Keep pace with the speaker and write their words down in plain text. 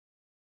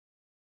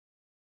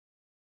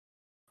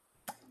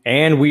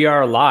And we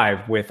are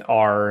live with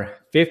our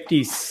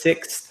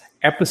 56th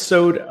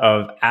episode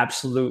of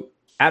Absolute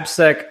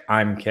AppSec.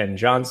 I'm Ken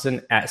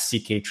Johnson at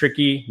CK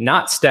Tricky,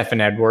 not Stefan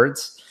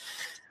Edwards,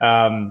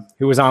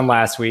 who was on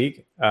last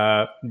week.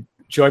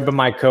 Joined by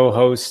my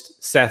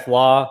co-host, Seth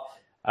Law,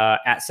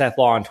 at Seth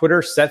Law on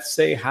Twitter. Seth,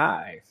 say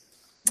hi.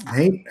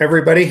 Hey,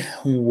 everybody.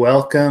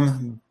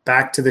 Welcome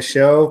back to the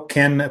show.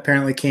 Ken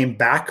apparently came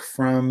back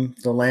from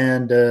the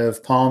land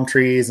of palm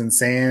trees and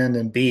sand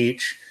and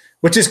beach,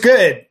 which is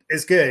good.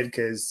 It's good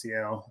because,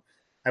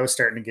 I was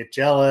starting to get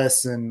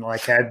jealous and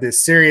had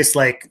this serious,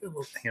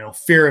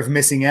 fear of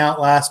missing out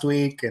last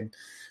week and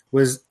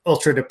was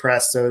ultra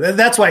depressed. So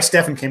that's why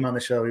Stefan came on the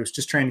show. He was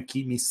just trying to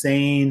keep me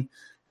sane,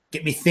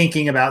 get me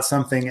thinking about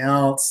something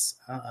else.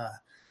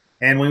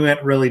 And we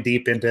went really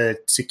deep into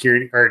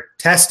security or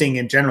testing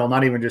in general,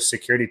 not even just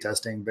security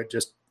testing, but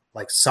just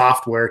like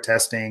software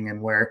testing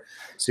and where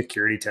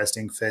security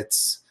testing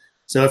fits.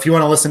 So if you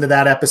want to listen to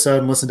that episode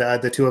and listen to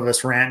the two of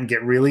us rant and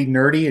get really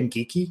nerdy and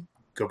geeky,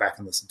 go back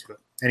and listen to it.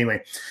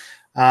 Anyway,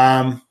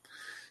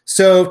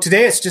 so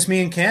today it's just me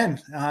and Ken.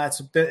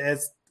 It's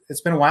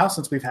been a while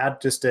since we've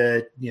had just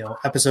a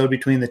episode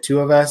between the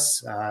two of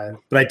us,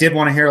 but I did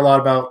want to hear a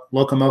lot about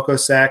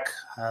LocoMocoSec.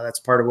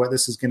 That's part of what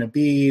this is going to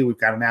be. We've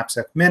got an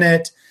AppSec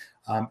Minute.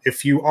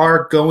 If you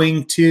are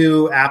going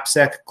to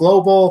AppSec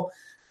Global,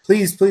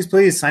 please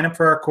sign up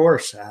for our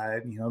course.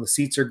 The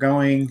seats are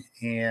going,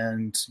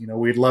 and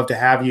we'd love to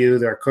have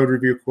you. Our code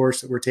review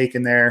course that we're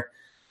taking there.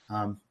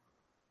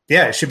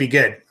 It should be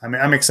good.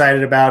 I'm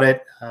excited about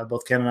it.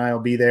 Both Ken and I will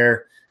be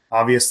there,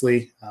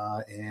 obviously,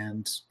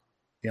 and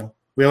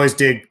we always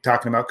dig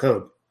talking about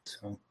code.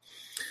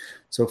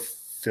 So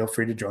feel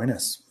free to join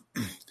us.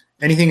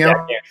 Anything else,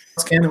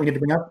 Ken, that we get to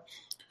bring up?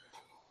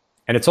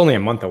 And it's only a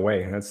month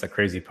away. That's the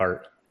crazy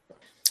part.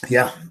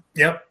 Yeah.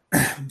 Yep.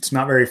 It's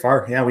not very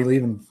far. Yeah, we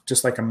leave in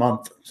just like a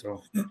month.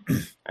 So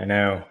I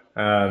know.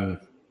 I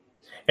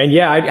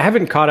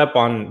haven't caught up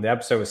on the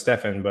episode with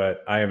Stefan,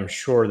 but I am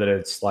sure that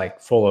it's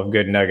full of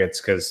good nuggets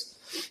because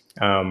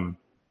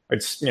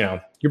it's,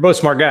 you're both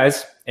smart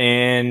guys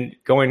and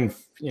going,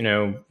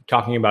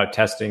 talking about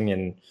testing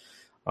and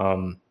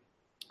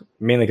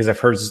mainly because I've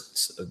heard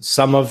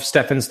some of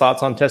Stefan's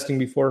thoughts on testing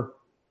before.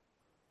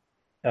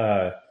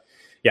 I'll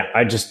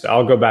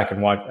go back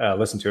and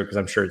listen to it because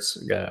I'm sure it's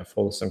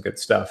full of some good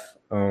stuff.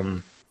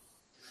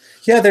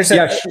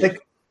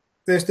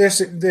 There's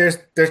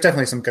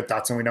definitely some good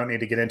thoughts, and we don't need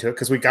to get into it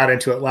because we got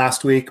into it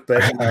last week.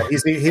 But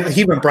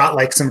he even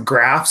brought some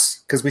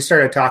graphs because we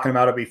started talking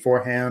about it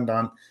beforehand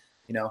on,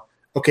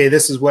 okay,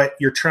 this is what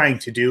you're trying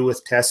to do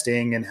with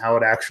testing and how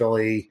it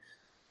actually,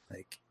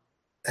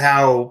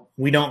 how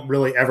we don't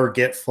really ever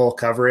get full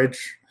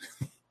coverage.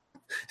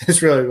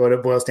 It's really what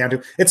it boils down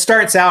to. It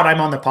starts out,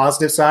 I'm on the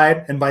positive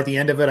side, and by the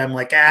end of it, I'm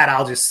like, it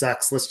all just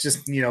sucks. Let's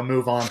just,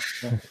 move on.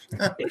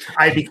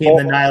 I became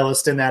the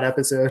nihilist in that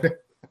episode.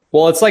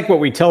 Well, it's like what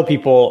we tell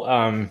people,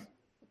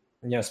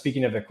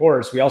 speaking of the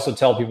course, we also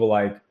tell people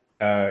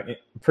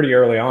pretty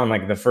early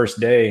on, the first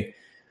day,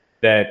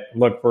 that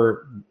look,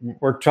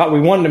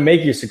 we wanted to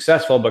make you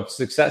successful, but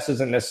success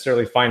isn't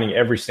necessarily finding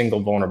every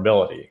single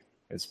vulnerability.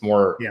 It's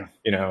more,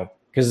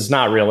 because it's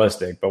not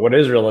realistic. But what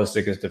is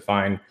realistic is to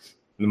find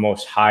the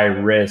most high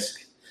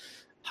risk,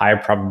 high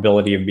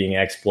probability of being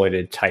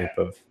exploited type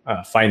of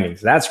findings.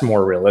 That's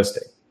more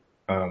realistic.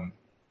 Unless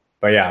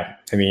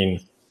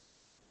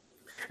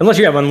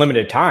you have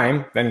unlimited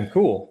time, then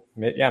cool.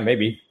 Yeah,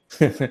 maybe.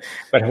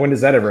 But when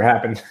does that ever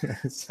happen?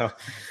 So,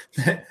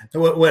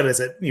 what is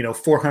it?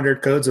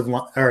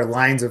 400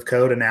 lines of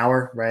code an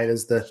hour, right?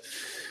 Is the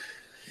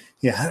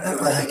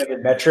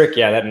recommended metric?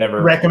 Yeah, that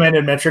never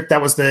recommended metric.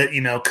 That was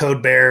the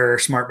Code Bear or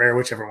Smart Bear,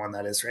 whichever one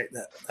that is, right?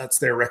 That's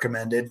their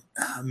recommended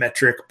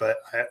metric, but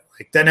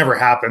that never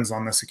happens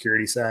on the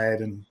security side,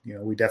 and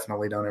we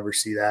definitely don't ever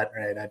see that,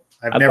 right?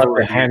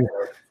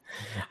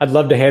 I'd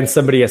love to hand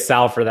somebody a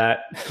sal for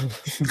that.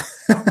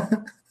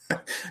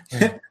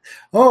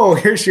 Oh,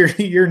 here's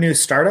your new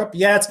startup.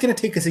 Yeah, it's going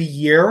to take us a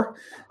year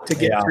to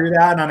get through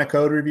that on a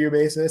code review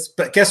basis.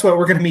 But guess what?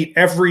 We're going to meet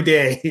every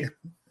day.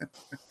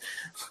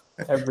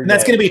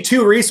 That's going to be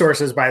 2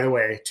 resources, by the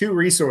way. 2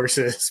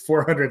 resources,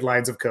 400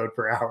 lines of code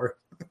per hour.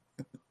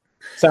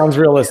 Sounds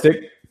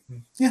realistic.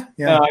 Yeah.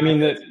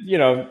 That's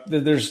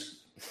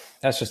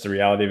just the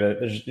reality of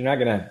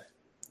it.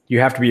 You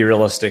have to be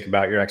realistic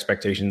about your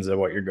expectations of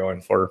what you're going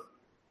for.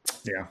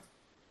 Yeah.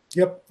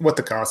 Yep. What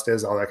the cost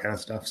is, all that kind of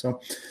stuff. So,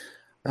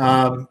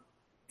 come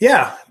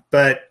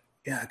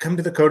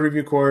to the code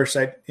review course.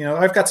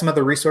 I've got some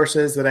other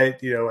resources that I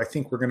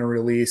think we're going to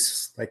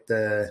release, like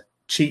the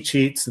cheat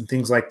sheets and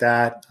things like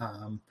that.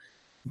 I'm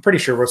pretty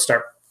sure we'll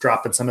start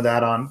dropping some of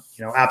that on,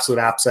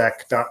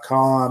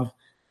 absoluteappsec.com.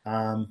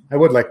 I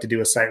would like to do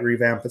a site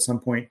revamp at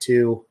some point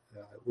too.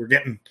 We're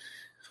getting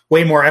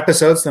way more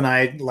episodes than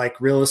I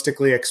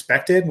realistically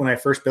expected when I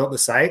first built the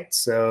site.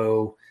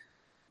 So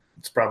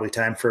it's probably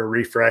time for a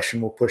refresh,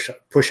 and we'll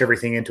push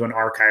everything into an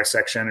archive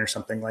section or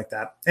something like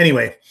that.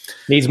 Anyway.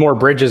 Needs more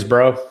bridges,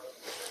 bro.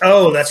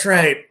 Oh, that's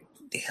right.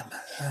 Damn.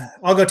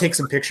 I'll go take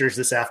some pictures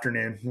this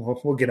afternoon.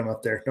 We'll get them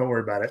up there. Don't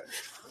worry about it.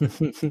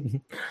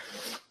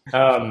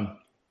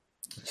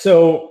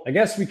 So I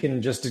guess we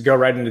can just go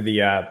right into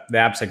the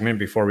app segment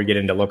before we get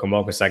into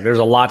LocalMocoSec. There's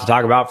a lot to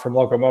talk about from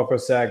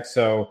LocalMocoSec.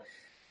 So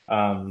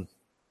I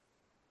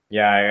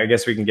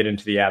guess we can get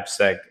into the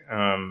AppSec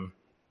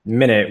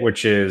minute,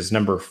 which is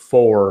number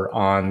 4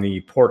 on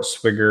the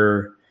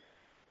Portswigger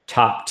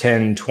top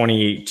 10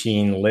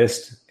 2018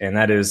 list. And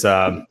that is,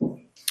 I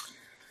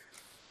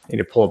need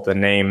to pull up the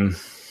name.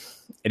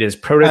 It is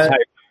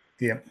prototype.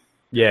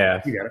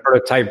 Yeah.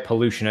 Prototype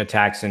pollution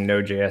attacks in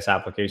Node.js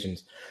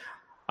applications.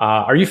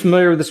 Are you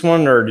familiar with this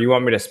one, or do you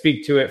want me to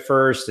speak to it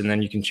first and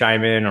then you can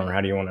chime in, or how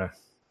do you want to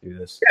do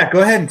this? Yeah,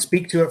 go ahead and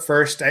speak to it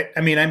first. I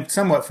mean, I'm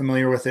somewhat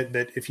familiar with it,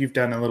 but if you've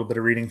done a little bit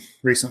of reading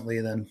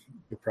recently, then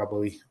you'll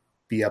probably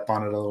be up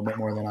on it a little bit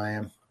more than I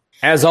am.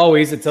 As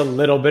always, it's a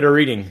little bit of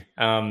reading.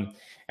 And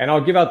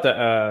I'll give out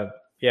the,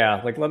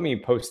 let me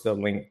post the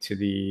link to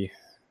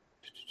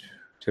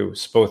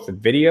both the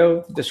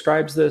video that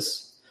describes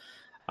this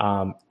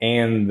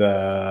and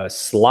the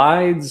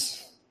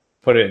slides.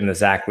 Put it in the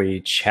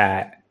Zachly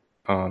chat.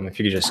 If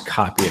you could just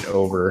copy it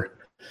over.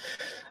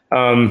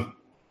 And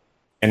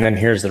then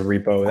here's the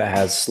repo that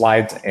has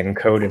slides and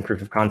code and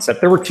proof of concept.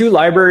 There were two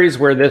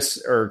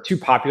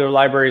popular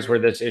libraries where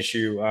this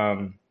issue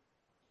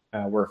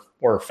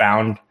were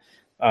found.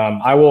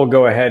 I will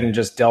go ahead and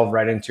just delve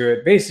right into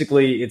it.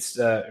 Basically, this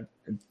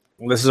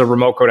is a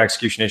remote code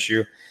execution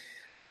issue.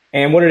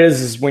 And what it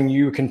is when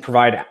you can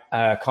provide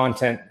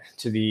content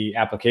to the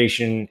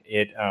application,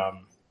 it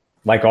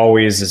like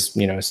always is,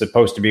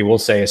 supposed to be, we'll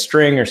say, a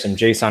string or some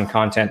JSON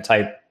content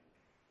type.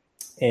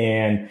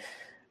 And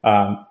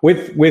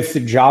with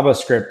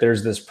JavaScript,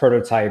 there's this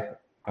prototype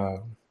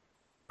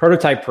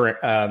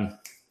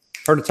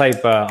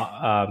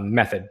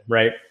method,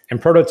 right? And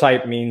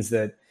prototype means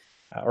that,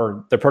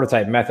 or the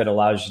prototype method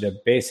allows you to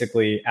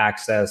basically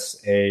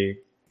access a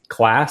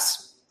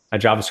class, a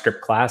JavaScript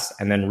class,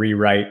 and then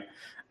rewrite,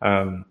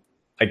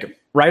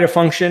 write a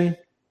function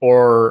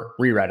or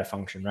rewrite a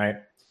function, right?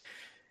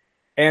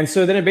 And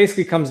so then it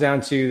basically comes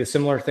down to the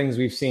similar things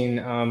we've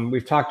seen.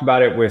 We've talked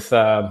about it with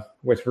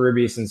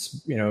Ruby,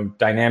 since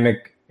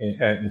dynamic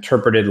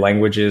interpreted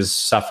languages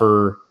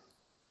suffer.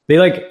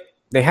 They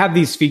have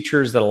these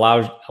features that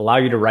allow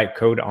you to write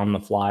code on the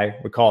fly.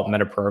 We call it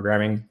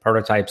metaprogramming.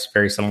 Prototype's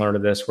very similar to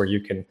this, where you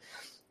can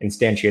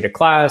instantiate a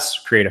class,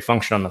 create a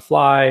function on the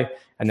fly,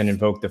 and then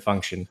invoke the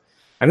function.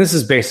 And this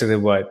is basically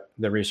what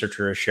the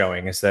researcher is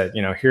showing, is that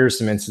here's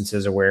some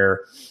instances of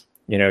where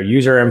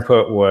user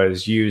input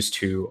was used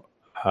to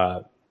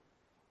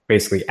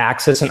basically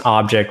access an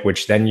object,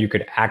 which then you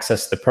could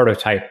access the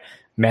prototype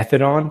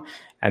method on,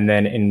 and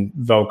then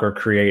invoke or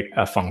create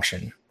a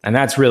function. And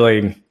that's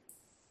really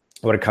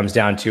what it comes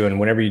down to. And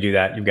whenever you do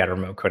that, you've got a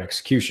remote code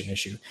execution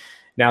issue.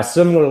 Now,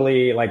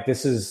 similarly,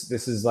 this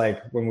is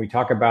like when we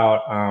talk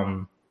about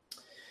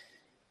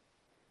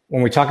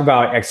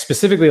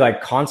specifically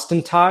like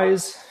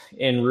constantize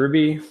in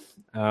Ruby,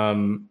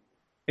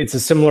 it's a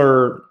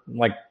similar,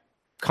 like,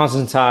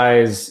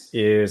 constantize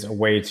is a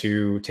way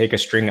to take a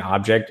string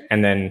object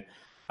and then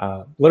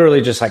literally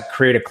just like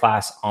create a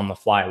class on the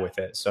fly with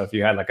it. So if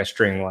you had like a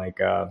string like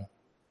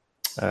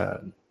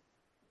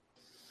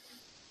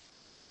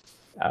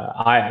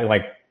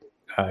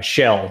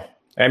shell,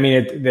 I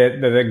mean,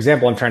 the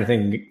example I'm trying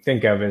to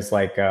think of is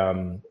like I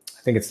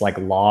think it's like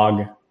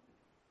log. I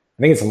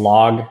think it's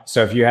log.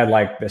 So if you had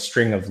like the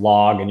string of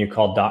log and you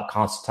called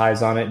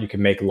 .constantize on it, you can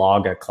make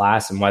log a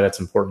class. And why that's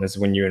important is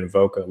when you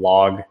invoke a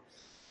log,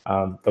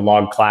 the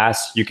log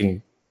class, you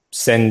can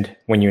send,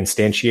 when you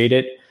instantiate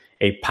it,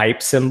 a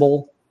pipe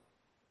symbol,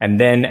 and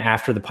then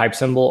after the pipe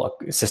symbol,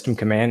 a system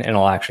command, and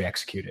it'll actually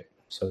execute it.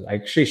 So I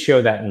actually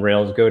show that in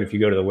RailsGoat. If you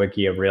go to the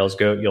wiki of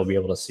RailsGoat, you'll be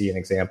able to see an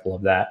example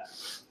of that.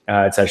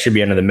 It should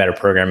be under the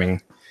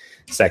metaprogramming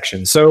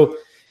section. So,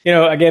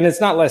 again,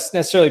 it's not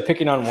necessarily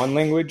picking on one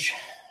language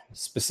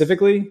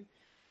specifically.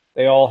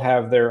 They all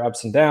have their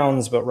ups and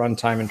downs, but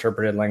runtime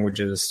interpreted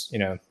languages,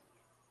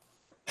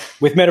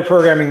 with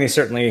metaprogramming, they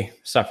certainly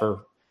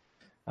suffer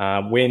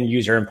when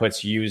user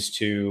input's used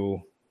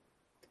to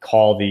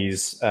call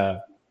these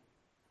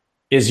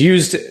is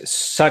used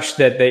such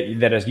that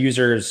a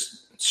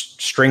user's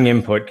string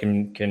input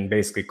can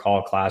basically call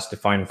a class,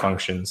 define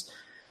functions,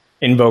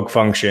 invoke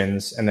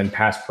functions, and then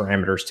pass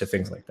parameters to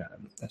things like that.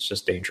 That's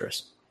just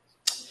dangerous.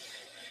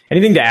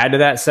 Anything to add to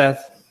that,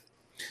 Seth?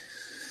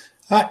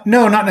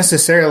 No, not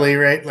necessarily,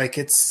 right? Like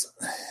it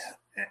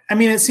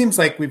seems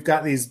like we've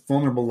got these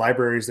vulnerable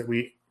libraries that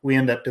we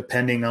end up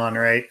depending on,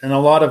 right? And a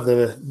lot of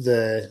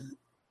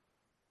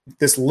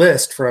this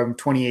list from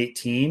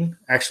 2018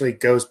 actually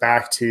goes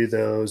back to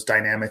those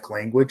dynamic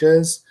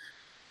languages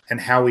and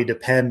how we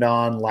depend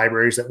on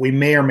libraries that we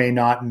may or may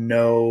not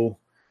know,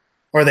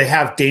 or they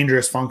have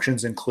dangerous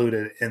functions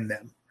included in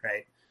them,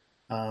 right?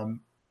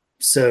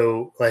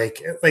 So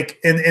like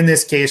in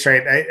this case,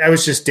 right, I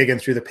was just digging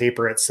through the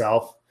paper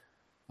itself.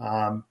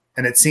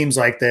 And it seems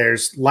like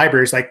there's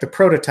libraries like the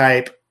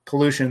prototype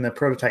pollution, the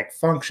prototype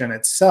function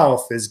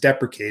itself is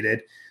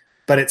deprecated,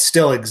 but it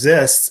still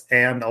exists.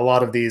 And a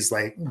lot of these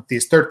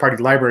third-party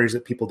libraries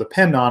that people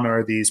depend on,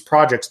 or these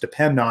projects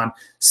depend on,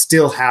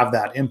 still have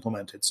that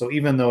implemented. So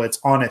even though it's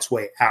on its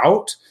way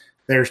out,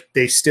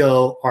 they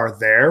still are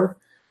there.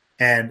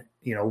 And,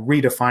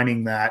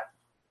 redefining that,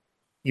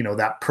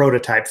 that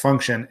prototype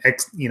function,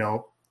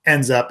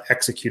 ends up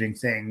executing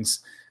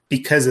things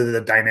because of the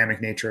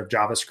dynamic nature of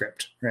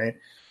JavaScript, right?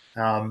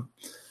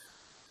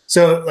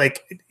 So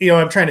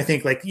I'm trying to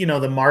think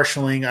the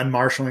marshaling,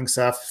 unmarshaling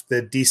stuff,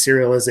 the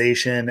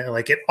deserialization,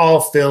 it all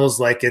feels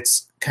like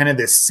it's kind of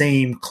the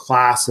same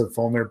class of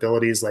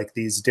vulnerabilities, like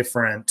these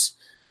different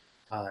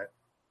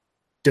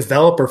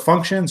developer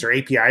functions or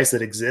APIs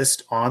that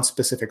exist on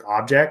specific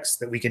objects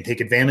that we can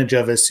take advantage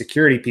of as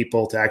security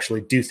people to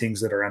actually do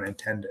things that are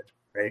unintended,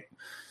 right?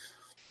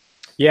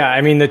 Yeah,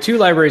 I mean, the two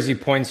libraries he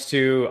points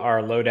to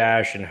are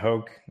Lodash and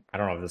Hoek. I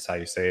don't know if this is how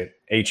you say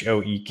it,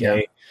 Hoek.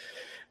 Yeah.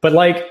 But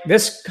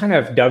this kind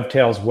of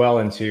dovetails well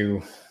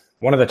into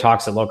one of the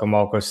talks at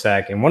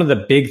LocalMocoSec. And one of the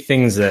big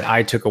things that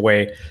I took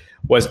away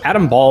was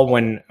Adam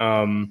Baldwin.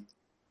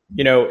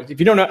 If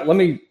you don't know, let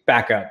me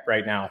back up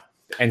right now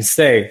and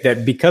say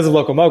that because of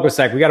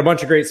LocalMocoSec, we got a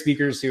bunch of great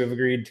speakers who have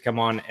agreed to come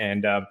on.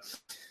 And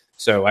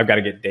so I've got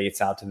to get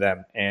dates out to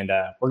them. And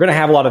we're going to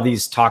have a lot of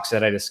these talks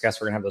that I discussed.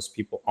 We're going to have those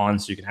people on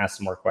so you can ask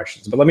some more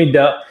questions. But let me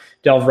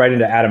delve right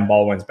into Adam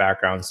Baldwin's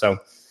background. So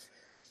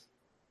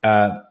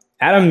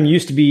Adam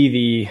used to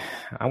be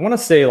I want to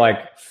say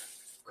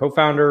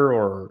co-founder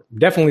or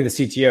definitely the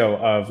CTO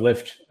of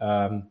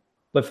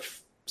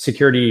Lyft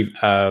Security,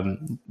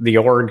 the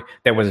org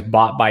that was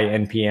bought by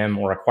NPM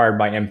or acquired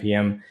by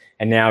NPM.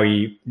 And now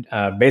he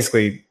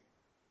basically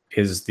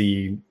is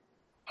I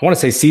want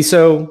to say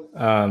CISO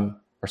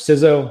or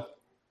CISO.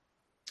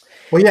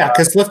 Well, yeah,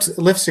 because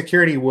Lyft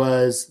Security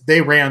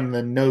they ran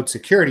the Node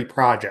Security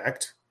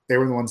project. They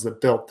were the ones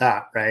that built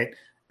that, right?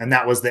 And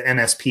that was the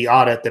NSP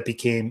audit that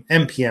became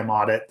NPM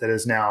audit that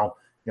is now,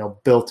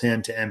 built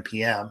into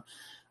NPM.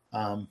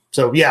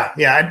 So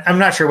yeah, I'm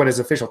not sure what his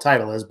official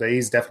title is, but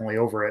he's definitely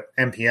over at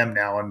NPM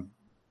now and,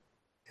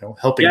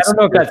 helping. Yeah, I don't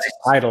know if that's his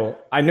title.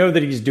 I know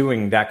that he's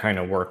doing that kind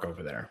of work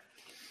over there.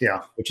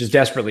 Yeah. Which is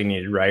desperately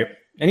needed, right?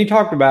 And he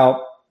talked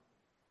about,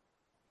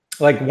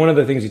 one of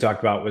the things he talked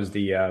about was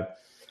the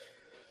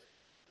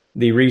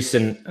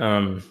recent,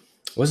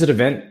 was it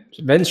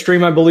event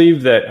stream, I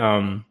believe,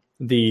 that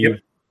the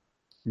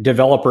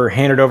developer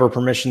handed over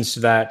permissions to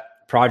that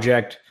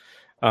project.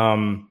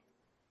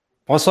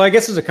 Also, I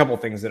guess there's a couple of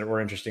things that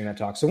were interesting in that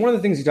talk. So one of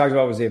the things he talked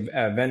about was the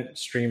event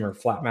stream or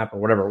flat map or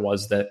whatever it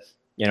was that,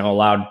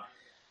 allowed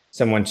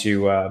someone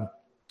to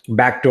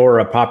backdoor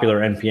a popular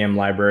NPM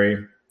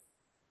library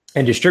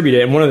and distribute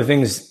it. And one of the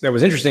things that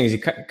was interesting is he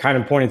kind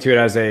of pointed to it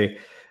as a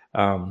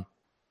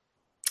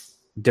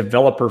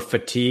developer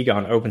fatigue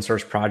on open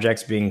source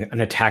projects being an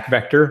attack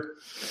vector.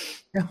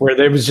 Yeah. Where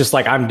it was just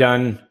I'm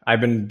done.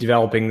 I've been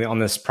developing on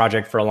this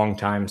project for a long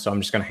time, so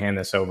I'm just going to hand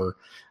this over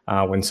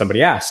when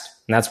somebody asked.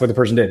 And that's what the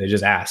person did. They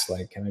just asked,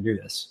 can I do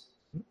this?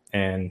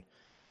 And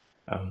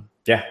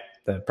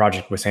the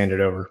project was handed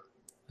over.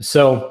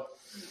 So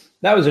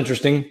that was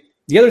interesting.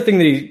 The other thing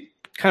that he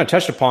kind of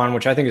touched upon,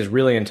 which I think is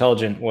really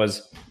intelligent,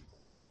 was,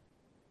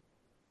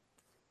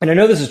 and I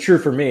know this is true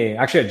for me.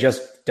 Actually, I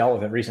just dealt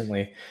with it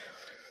recently.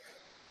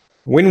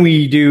 When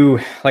we do,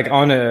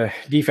 on a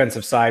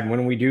defensive side,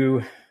 when we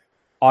do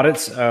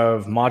audits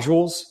of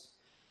modules,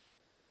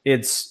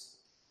 it's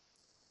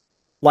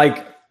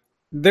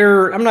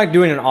I'm not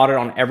doing an audit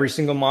on every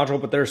single module,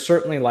 but there's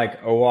certainly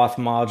OAuth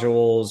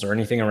modules or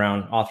anything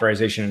around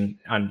authorization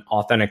and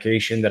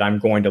authentication that I'm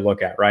going to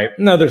look at, right?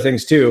 And other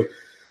things too.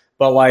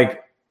 But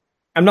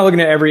I'm not looking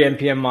at every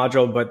NPM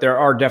module, but there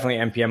are definitely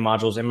NPM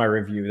modules in my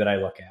review that I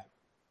look at.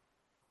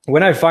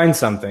 When I find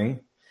something, and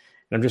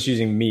I'm just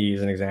using me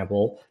as an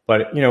example,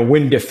 but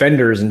when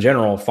defenders in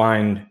general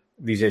find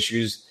these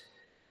issues,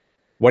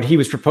 what he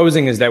was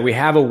proposing is that we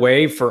have a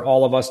way for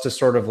all of us to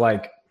sort of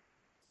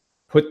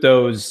put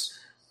those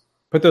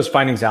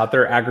findings out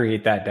there,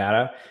 aggregate that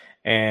data,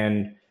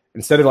 and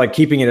instead of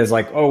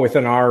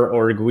within our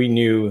org we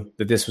knew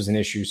that this was an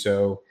issue,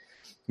 so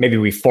maybe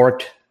we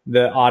forked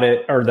the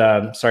audit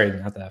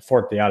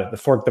forked the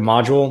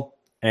module,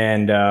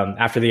 and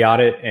after the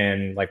audit,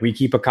 and we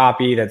keep a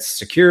copy that's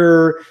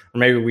secure, or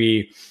maybe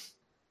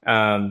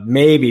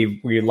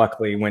we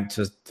luckily went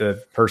to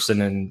the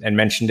person and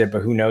mentioned it,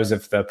 but who knows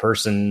if the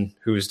person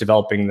who's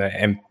developing the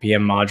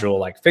NPM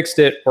module fixed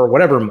it or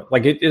whatever.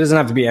 It doesn't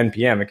have to be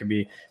NPM. It could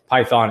be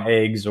Python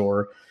eggs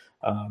or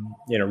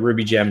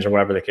Ruby gems or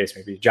whatever the case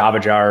may be, Java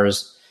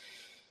jars.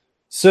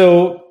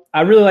 So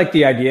I really like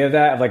the idea of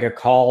that, of a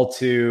call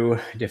to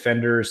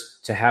defenders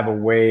to have a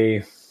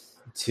way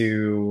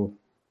to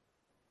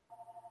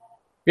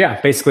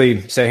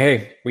basically say,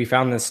 hey, we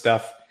found this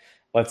stuff.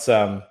 Let's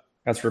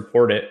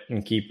report it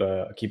and keep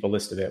a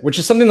list of it, which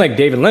is something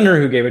David Linder,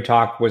 who gave a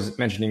talk, was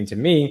mentioning to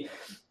me.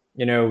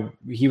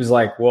 He was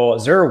like, well,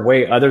 is there a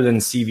way other than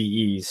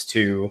CVEs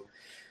to,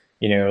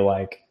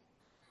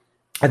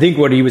 I think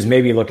what he was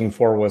maybe looking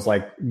for was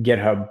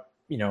GitHub,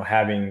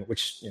 having,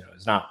 which,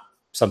 is not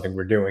something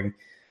we're doing,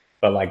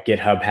 but like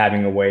GitHub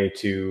having a way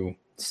to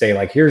say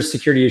like, here's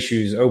security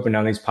issues open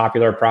on these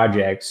popular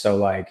projects. So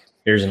like,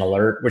 here's an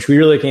alert, which we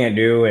really can't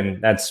do.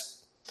 And it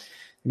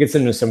gets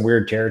into some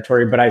weird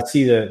territory, but I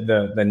see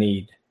the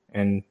need.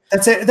 And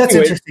that's it. That's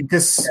anyway, interesting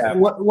because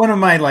one of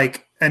my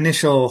like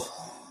initial,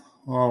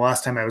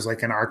 last time I was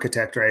like an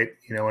architect, right?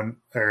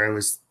 Or I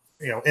was,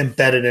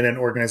 embedded in an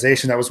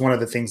organization. That was one of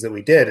the things that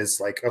we did is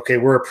like, okay,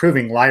 we're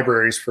approving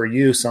libraries for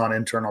use on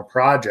internal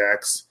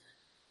projects.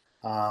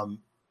 I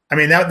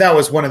mean, that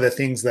was one of the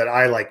things that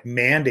I like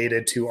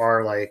mandated to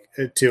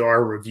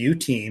our review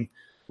team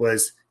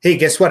was, hey,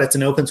 guess what? It's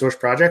an open source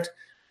project.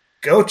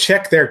 Go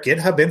check their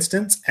GitHub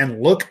instance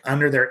and look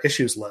under their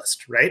issues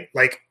list, right?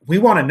 Like we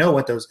want to know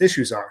what those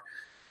issues are.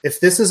 If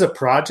this is a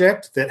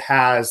project that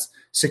has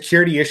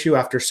security issue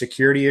after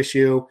security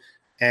issue,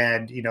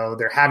 and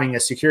they're having a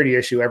security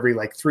issue every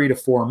like 3 to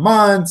 4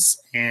 months,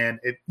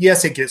 and it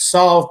gets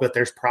solved, but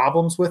there's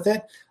problems with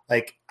it.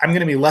 Like I'm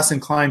going to be less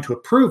inclined to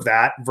approve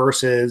that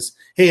versus,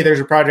 hey, there's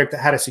a project that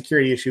had a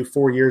security issue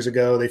 4 years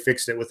ago. They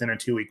fixed it within a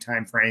 2-week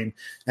time frame,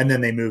 and then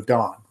they moved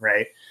on,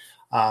 right?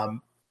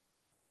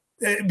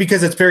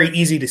 Because it's very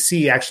easy to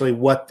see actually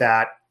what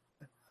that,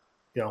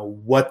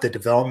 what the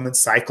development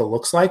cycle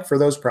looks like for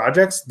those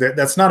projects.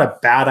 That's not a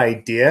bad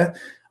idea.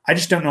 I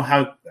just don't know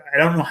how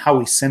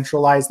we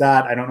centralize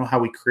that. I don't know how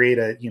we create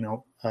a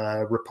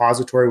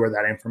repository where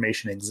that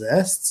information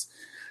exists.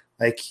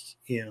 Like,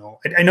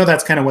 I know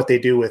that's kind of what they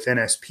do with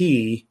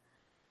NSP,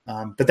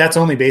 but that's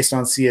only based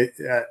on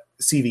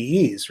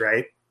CVEs,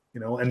 right?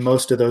 And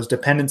most of those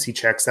dependency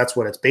checks, that's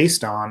what it's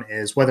based on,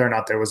 is whether or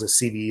not there was a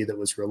CVE that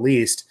was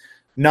released,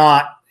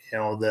 not,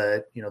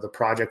 the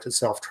project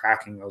itself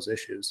tracking those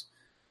issues.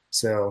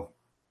 So.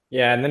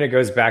 Yeah. And then it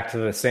goes back to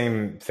the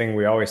same thing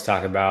we always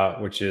talk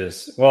about, which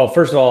is, well,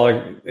 first of all,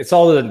 it's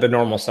all the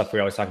normal stuff we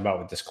always talk about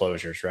with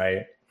disclosures,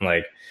 right?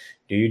 Like,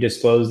 do you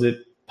disclose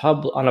it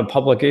on a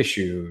public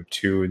issue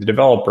to the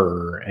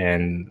developer,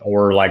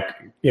 or like,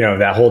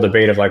 that whole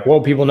debate of like,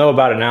 well, people know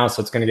about it now,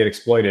 so it's going to get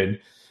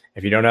exploited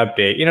if you don't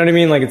update, you know what I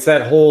mean? Like it's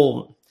that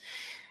whole,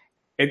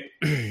 I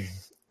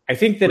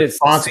think that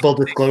responsible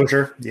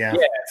disclosure. Yeah.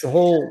 It's the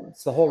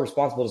whole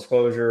responsible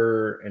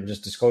disclosure and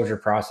just disclosure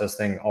process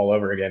thing all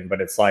over again.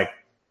 But it's like,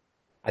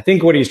 I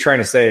think what he's trying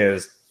to say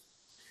is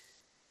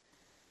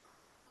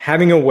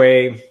having a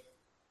way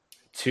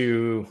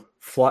to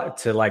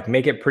like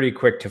make it pretty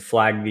quick to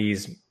flag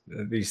these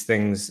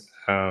things,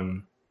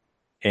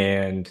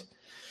 and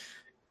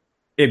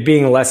it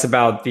being less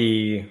about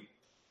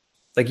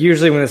like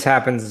usually when this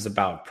happens it's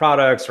about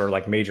products or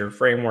like major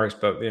frameworks,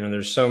 but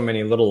there's so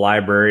many little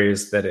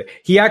libraries that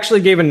he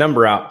actually gave a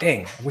number out.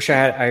 Dang, I wish I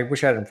had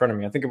it in front of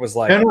me. I think it was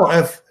like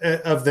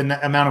of the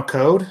amount of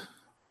code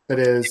that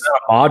is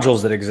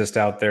modules that exist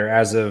out there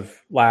as of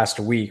last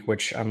week,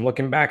 which I'm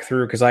looking back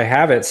through because I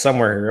have it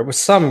somewhere here. It was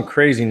some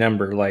crazy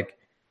number, like,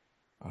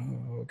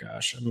 oh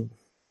gosh, I mean,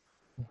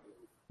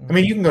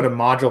 you can go to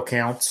module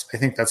counts. I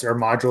think that's our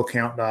module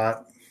count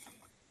dot.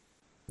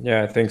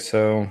 Yeah, I think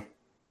so.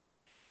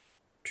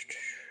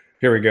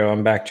 Here we go.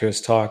 I'm back to his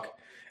talk.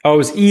 Oh, it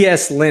was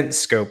ESLint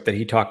scope that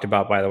he talked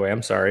about, by the way.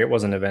 I'm sorry. It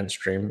wasn't Event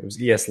Stream. It was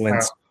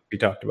ESLint he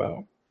talked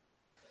about.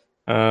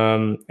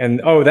 And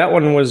that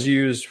one was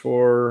used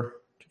for,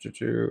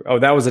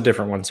 that was a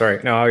different one.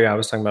 Sorry. No, I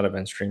was talking about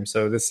Event Stream.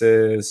 So this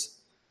is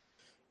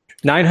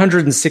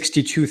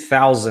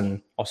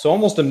 962,000. So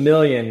almost 1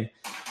 million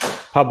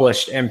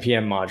published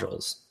NPM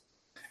modules.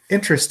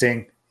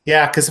 Interesting.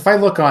 Yeah, because if I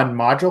look on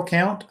module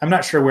count, I'm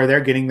not sure where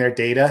they're getting their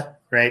data,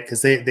 right?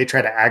 Because they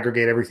try to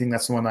aggregate everything.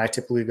 That's the one that I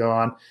typically go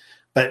on.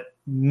 But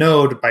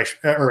Node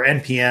or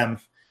NPM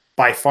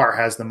by far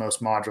has the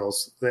most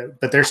modules,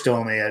 but they're still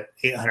only at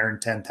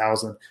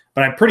 810,000.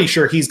 But I'm pretty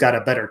sure he's got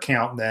a better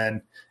count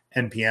than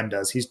NPM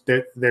does.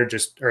 They're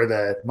just, or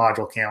the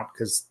module count,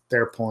 because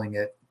they're pulling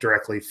it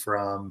directly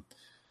from,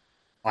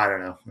 I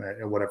don't know,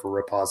 whatever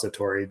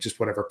repository,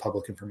 just whatever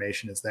public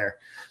information is there.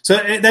 So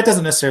that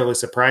doesn't necessarily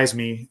surprise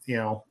me,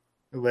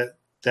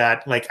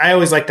 that like I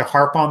always like to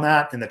harp on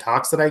that in the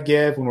talks that I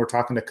give when we're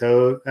talking to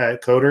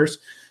coders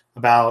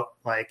about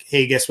like,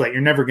 hey, guess what?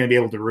 You're never going to be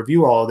able to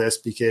review all of this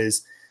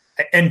because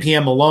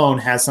NPM alone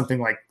has something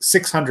like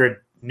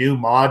 600 new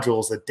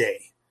modules a day,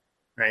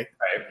 right?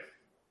 Right.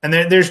 And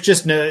there's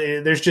just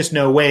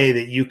no way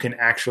that you can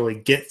actually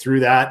get through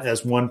that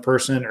as one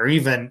person or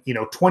even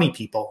 20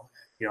 people.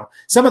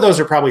 Some of those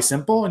are probably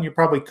simple and you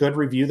probably could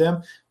review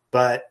them,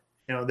 but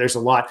there's a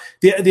lot.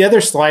 The other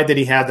slide that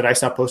he had that I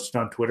saw posted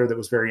on Twitter that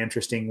was very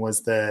interesting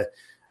was the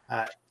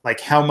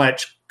like how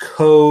much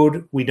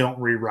code we don't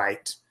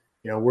rewrite.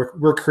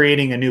 We're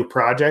creating a new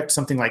project.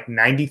 Something like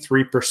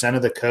 93%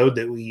 of the code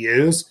that we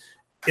use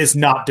is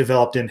not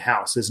developed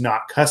in-house, is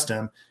not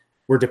custom.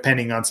 We're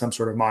depending on some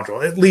sort of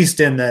module, at least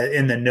in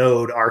the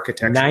Node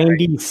architecture.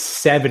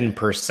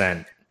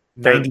 97%.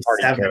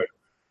 97.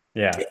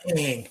 Yeah.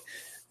 Dang.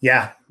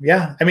 Yeah.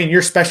 I mean,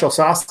 your special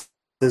sauce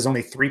is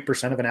only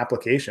 3% of an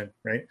application,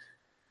 right?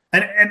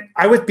 And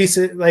I would be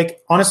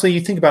like, honestly,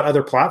 you think about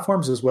other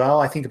platforms as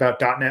well. I think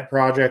about .NET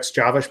projects,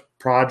 Java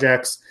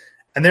projects,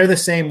 And they're the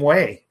same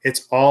way.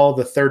 It's all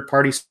the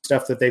third-party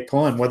stuff that they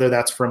pull in, whether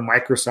that's from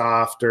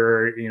Microsoft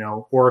or,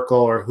 Oracle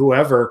or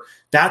whoever.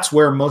 That's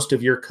where most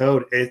of your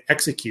code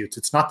executes.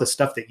 It's not the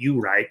stuff that you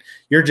write.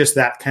 You're just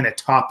that kind of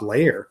top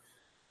layer.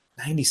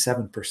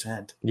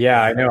 97%.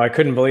 Yeah, I know. I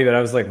couldn't believe it.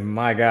 I was like,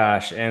 my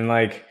gosh. And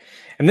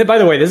then, by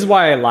the way, this is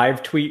why I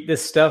live tweet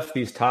this stuff,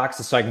 these talks,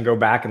 so I can go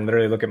back and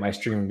literally look at my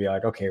stream and be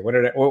like, okay, what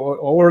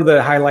were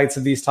the highlights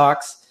of these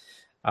talks?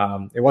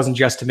 It wasn't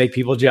just to make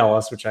people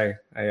jealous, which I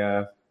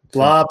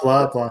blah,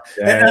 blah, blah.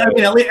 Yeah.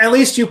 And, at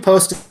least you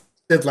posted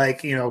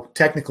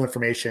technical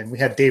information. We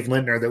had Dave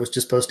Lindner that was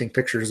just posting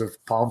pictures of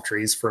palm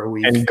trees for a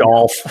week. And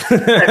golf.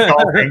 And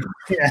golfing.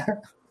 Yeah.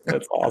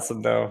 That's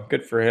awesome, though.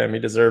 Good for him. He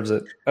deserves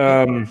it.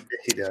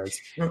 He does.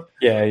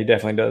 Yeah, he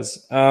definitely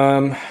does.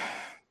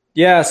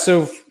 Yeah,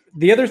 so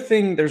the other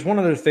thing, there's one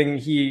other thing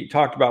he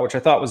talked about, which I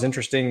thought was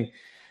interesting,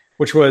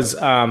 which was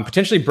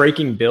potentially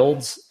breaking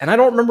builds. And I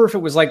don't remember if it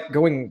was like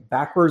going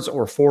backwards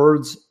or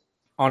forwards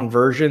on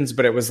versions,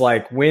 but it was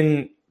like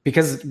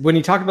because when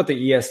he talked about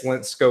the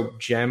ESLint scope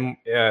gem,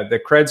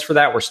 the creds for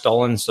that were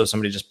stolen. So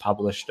somebody just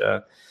published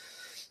I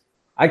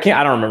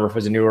don't remember if it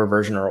was a newer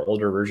version or an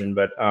older version,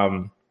 but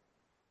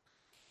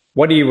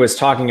what he was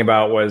talking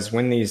about was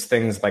when these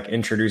things like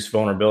introduce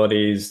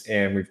vulnerabilities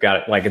and we've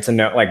got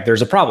it,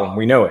 there's a problem.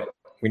 We know it.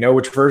 We know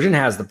which version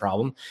has the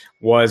problem,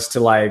 was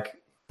to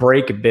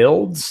break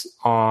builds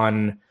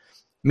on,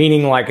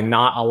 meaning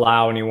not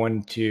allow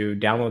anyone to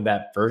download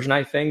that version,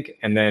 I think,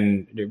 and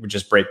then it would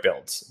just break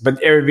builds.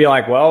 But it would be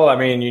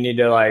you need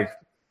to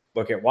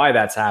look at why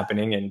that's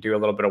happening and do a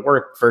little bit of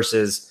work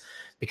versus,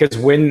 because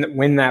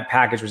when that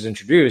package was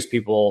introduced,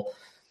 people,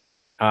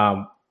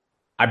 I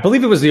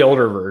believe it was the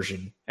older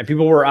version and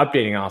people were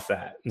updating off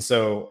that. And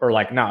so, or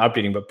not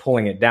updating, but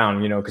pulling it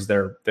down, because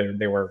they're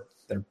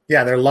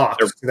locked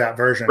to that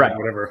version, right? Or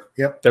whatever.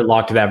 Yep. They're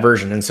locked to that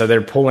version. And so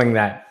they're pulling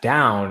that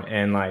down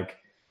and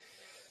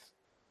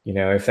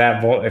if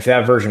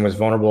that version was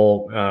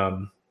vulnerable,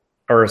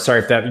 if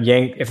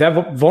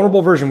that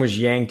vulnerable version was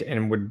yanked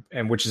and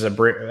which is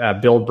a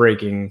build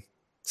breaking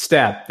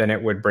step, then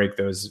it would break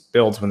those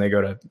builds when they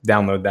go to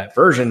download that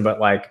version. But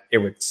it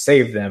would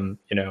save them,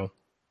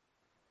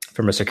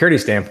 from a security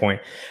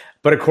standpoint.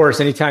 But of course,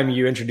 anytime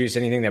you introduce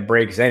anything that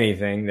breaks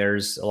anything,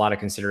 there's a lot of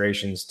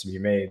considerations to be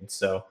made.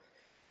 So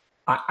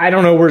I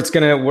don't know where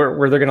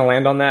they're gonna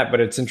land on that, but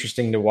it's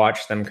interesting to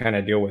watch them kind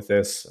of deal with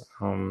this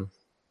problem.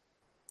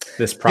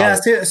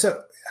 Yeah,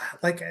 so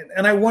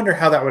and I wonder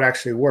how that would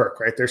actually work,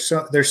 right?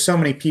 There's so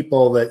many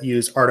people that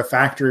use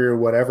Artifactory or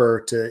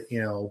whatever to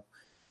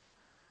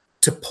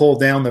to pull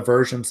down the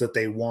versions that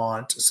they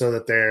want, so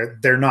that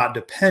they're not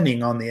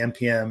depending on the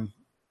NPM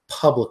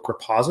public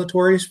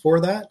repositories for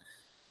that.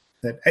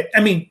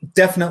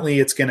 Definitely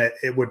it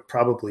would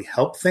probably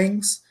help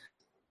things,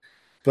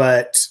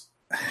 but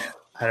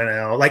I don't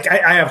know.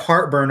 I have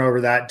heartburn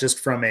over that just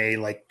from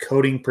a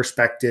coding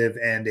perspective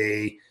and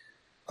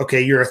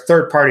you're a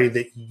third party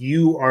that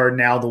you are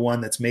now the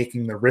one that's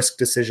making the risk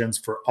decisions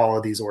for all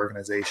of these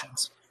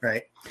organizations,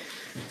 right?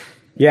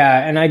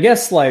 Yeah, and I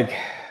guess you're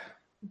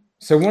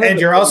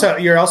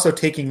also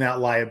taking that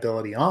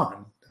liability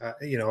on.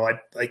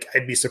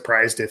 I'd be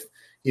surprised if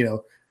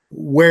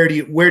where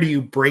do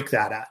you break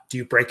that at? Do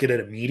you break it at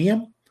a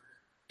medium?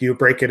 Do you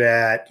break it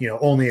at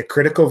only a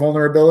critical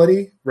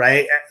vulnerability,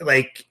 right?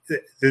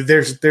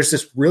 There's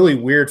this really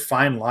weird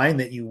fine line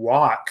that you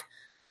walk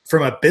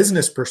from a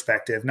business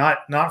perspective,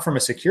 not from a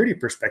security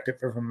perspective,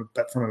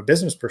 but from a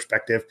business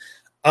perspective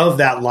of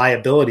that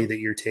liability that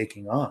you're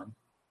taking on.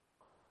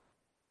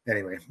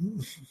 Anyway,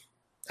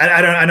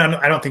 I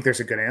don't think there's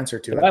a good answer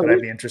to it, but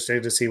I'd be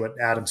interested to see what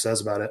Adam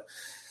says about it.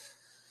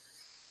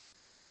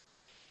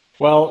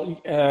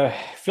 Well,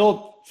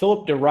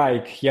 Philip de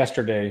Rijk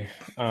yesterday,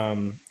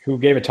 who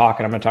gave a talk,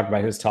 and I'm going to talk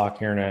about his talk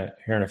here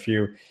in a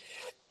few.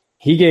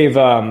 He gave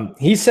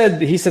he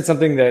said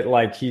something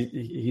that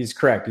he's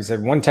correct. He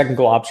said one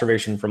technical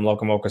observation from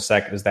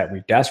LocalMocaSec is that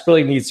we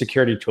desperately need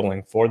security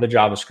tooling for the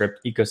JavaScript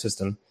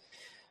ecosystem.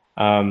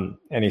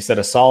 And he said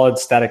a solid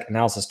static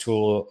analysis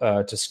tool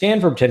to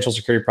scan for potential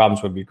security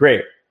problems would be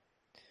great.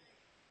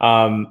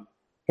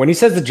 When he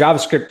says the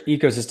JavaScript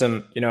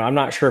ecosystem, I'm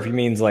not sure if he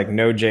means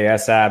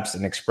Node.js apps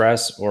and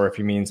Express, or if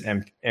he means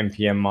NPM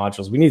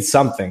modules. We need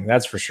something,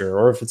 that's for sure,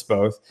 or if it's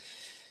both.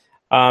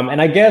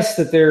 And I guess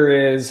that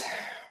there is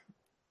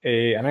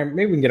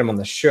maybe we can get him on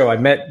the show. I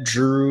met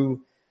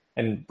Drew,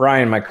 and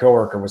Brian, my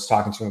coworker, was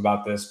talking to him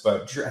about this,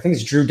 but I think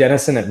it's Drew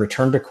Dennison at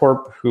Return to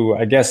Corp, who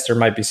I guess there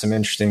might be some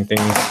interesting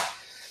things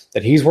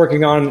that he's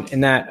working on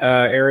in that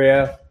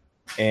area.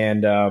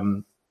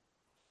 And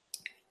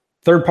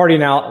third party,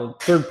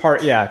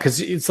 yeah, because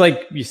it's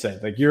like you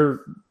said, you're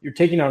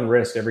taking on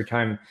risk every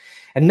time,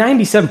 and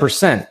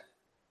 97%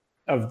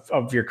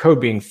 of your code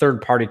being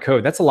third party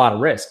code, that's a lot of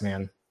risk,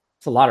 man.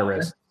 It's a lot of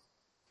risk.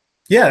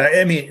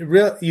 Yeah,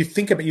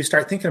 you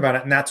start thinking about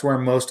it, and that's where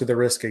most of the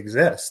risk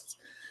exists.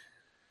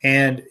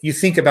 And you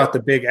think about the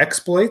big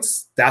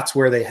exploits, that's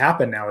where they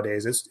happen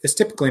nowadays. It's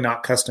typically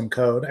not custom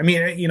code. I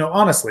mean,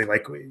 honestly,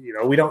 like,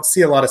 we don't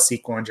see a lot of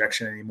SQL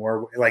injection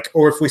anymore. Like,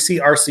 or if we see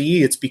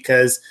RCE, it's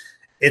because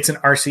it's an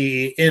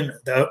RCE in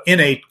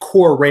a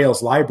core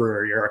Rails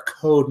library or a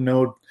code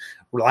node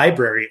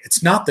library.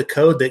 It's not the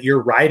code that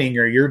you're writing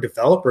or your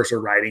developers are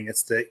writing.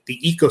 It's the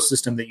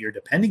ecosystem that you're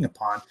depending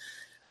upon.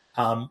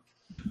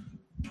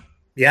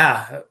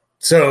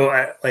 So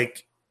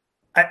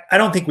I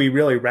don't think we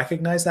really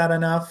recognize that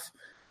enough.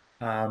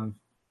 But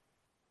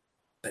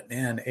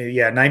man,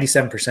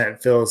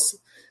 97% feels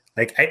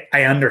like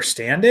I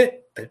understand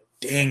it, but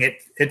dang,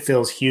 it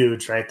feels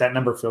huge, right? That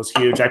number feels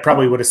huge. I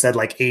probably would have said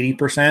like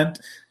 80%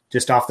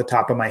 just off the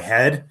top of my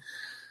head.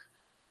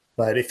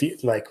 But if you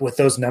like with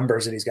those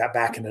numbers that he's got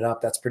backing it up,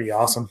 that's pretty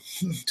awesome.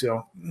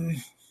 So,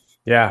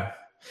 yeah.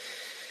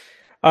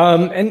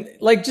 And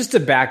like just to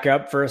back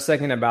up for a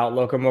second about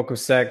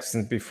LocoMocoSec,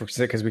 and before,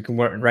 because we can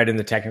work right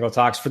into technical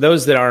talks. For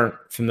those that aren't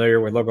familiar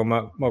with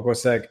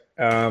LocoMocoSec,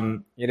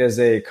 it is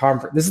a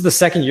conference. This is the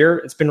second year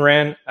it's been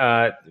ran.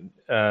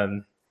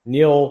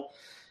 Neil,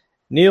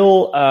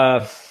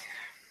 I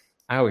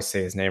always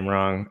say his name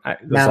wrong.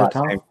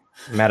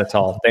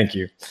 Matatal. Thank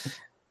you.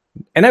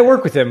 And I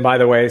work with him, by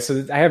the way,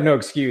 so I have no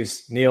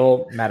excuse.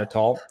 Neil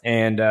Matatal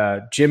and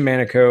Jim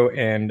Manico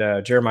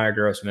and Jeremiah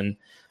Grossman.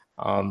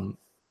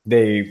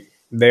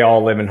 They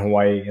all live in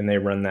Hawaii and they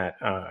run that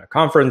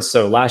conference.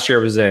 So last year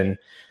it was in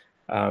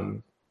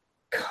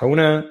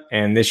Kona,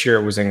 and this year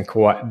it was in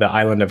the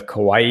island of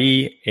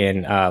Kauai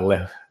in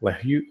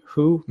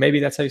Lehu. Maybe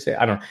that's how you say it.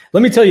 I don't know.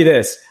 Let me tell you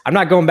this. I'm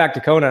not going back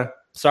to Kona.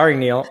 Sorry,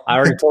 Neil. I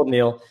already told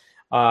Neil.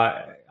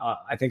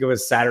 I think it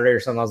was Saturday or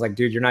something. I was like,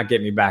 dude, you're not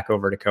getting me back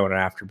over to Kona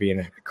after being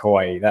in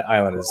Kauai. That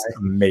island is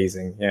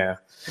amazing. Yeah.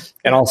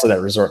 And also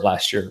that resort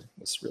last year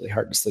was really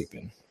hard to sleep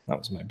in. That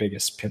was my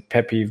biggest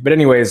pet peeve. But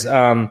anyways,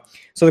 so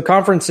the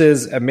conference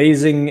is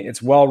amazing.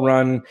 It's well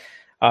run.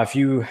 If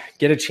you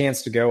get a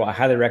chance to go, I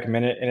highly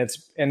recommend it. And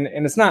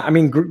it's not, I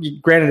mean,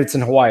 granted it's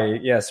in Hawaii.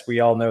 Yes, we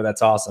all know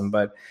that's awesome,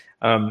 but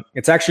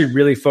it's actually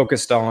really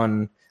focused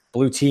on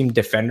blue team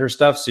defender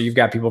stuff. So you've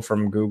got people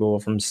from Google,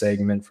 from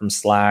Segment, from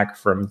Slack,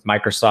 from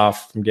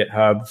Microsoft, from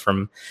GitHub,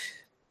 from,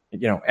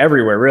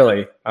 everywhere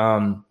really.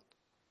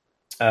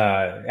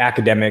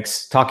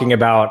 Academics talking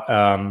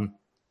about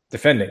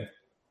defending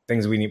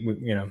things we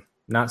need,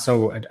 not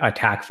so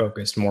attack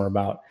focused, more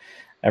about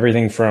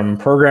everything from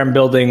program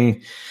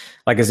building,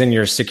 like as in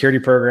your security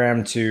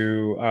program,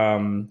 to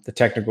the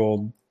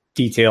technical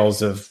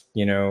details of,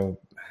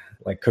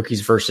 like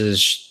cookies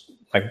versus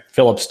like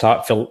Philip's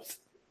talk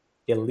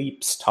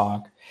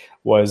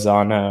was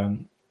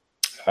on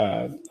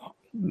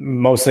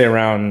mostly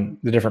around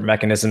the different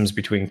mechanisms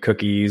between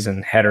cookies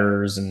and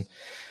headers and,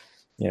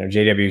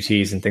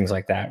 JWTs and things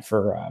like that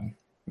for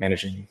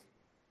managing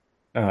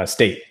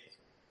state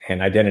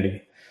and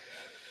identity.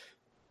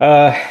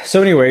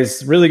 So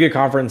anyways, really good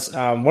conference.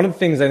 One of the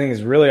things I think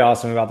is really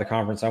awesome about the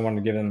conference, I wanted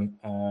to give them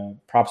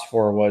props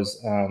for, was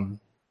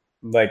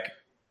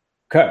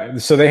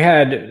so they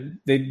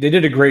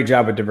did a great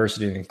job with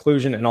diversity and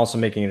inclusion and also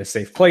making it a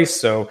safe place.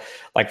 So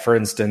like, for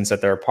instance,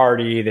 at their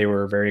party, they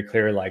were very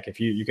clear, like if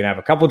you can have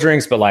a couple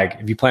drinks, but like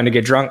if you plan to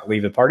get drunk,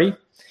 leave the party.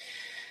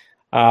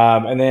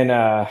 And then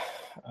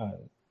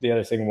the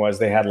other thing was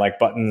they had like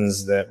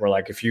buttons that were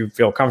like, if you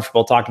feel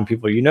comfortable talking to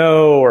people,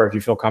 or if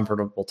you feel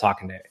comfortable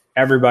talking to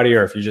everybody,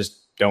 or if you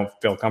just don't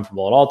feel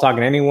comfortable at all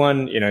talking to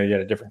anyone, you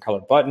had a different color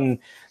button.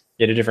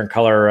 You had a different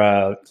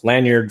color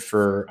lanyard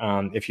for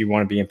if you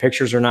want to be in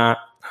pictures or not.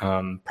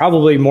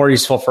 Probably more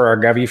useful for our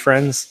Govy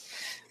friends,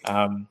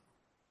 not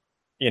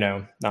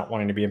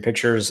wanting to be in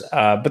pictures.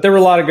 But there were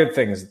a lot of good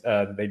things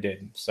that they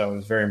did. So it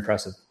was very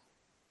impressive.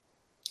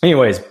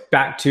 Anyways,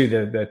 back to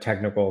the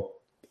technical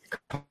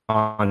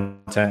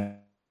content,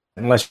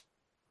 unless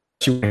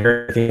you want to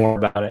hear anything more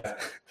about it.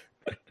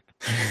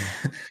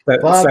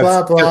 Blah,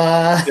 blah,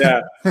 blah. Yeah.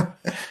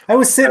 I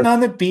was sitting on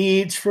the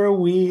beach for a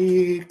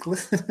week.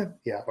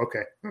 Yeah.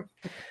 Okay.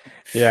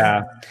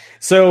 Yeah.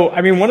 So,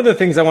 I mean, one of the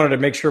things I wanted to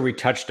make sure we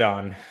touched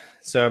on,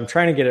 so I'm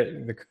trying to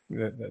get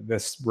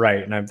this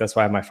right, and that's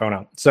why I have my phone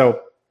out.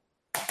 So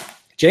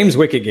James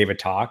Wickett gave a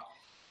talk,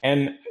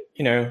 and,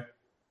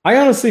 I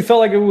honestly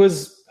felt like it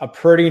was a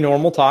pretty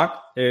normal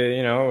talk.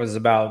 It was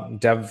about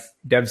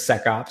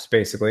DevSecOps,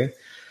 basically.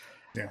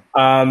 Yeah.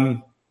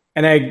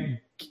 And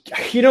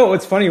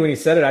what's funny, when he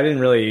said it, I didn't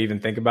really even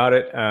think about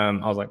it. I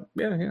was like,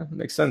 yeah, that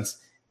makes sense.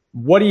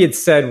 What he had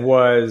said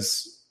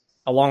was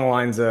along the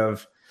lines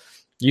of,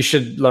 you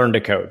should learn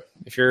to code.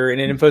 If you're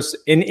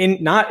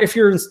not if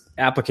you're in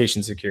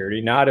application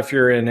security, not if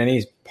you're in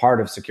any part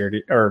of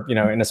security, or,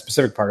 in a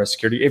specific part of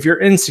security. If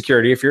you're in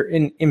security, if you're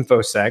in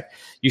InfoSec,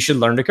 you should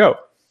learn to code.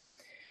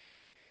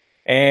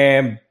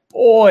 And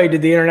boy,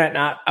 did the internet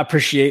not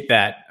appreciate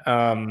that.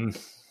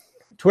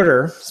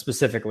 Twitter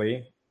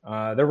specifically.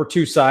 There were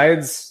two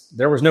sides.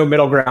 There was no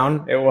middle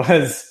ground. It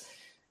was,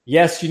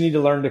 yes, you need to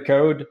learn to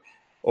code,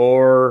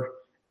 or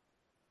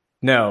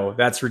no,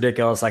 that's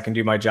ridiculous. I can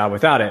do my job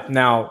without it.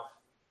 Now,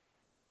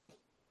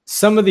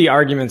 some of the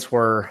arguments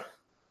were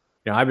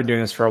I've been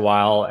doing this for a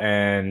while,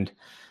 and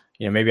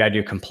maybe I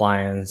do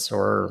compliance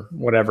or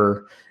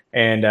whatever,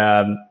 and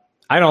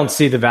I don't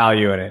see the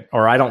value in it,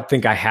 or I don't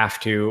think I have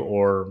to,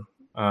 or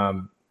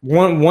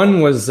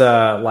one was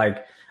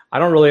like, I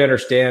don't really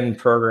understand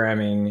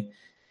programming,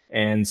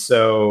 and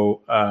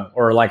so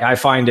or like I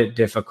find it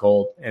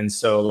difficult, and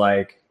so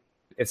like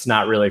it's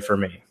not really for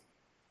me.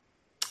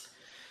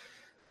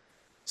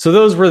 So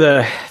those were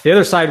the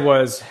other side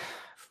was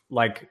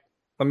like,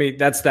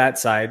 that's that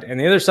side. And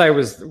the other side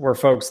were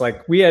folks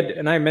like we had,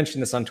 and I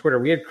mentioned this on Twitter,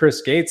 we had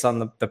Chris Gates on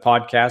the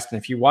podcast. And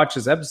if you watch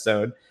his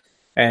episode,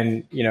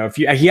 and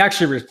he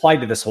actually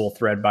replied to this whole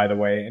thread, by the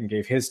way, and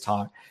gave his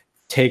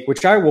take,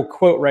 which I will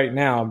quote right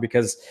now,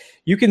 because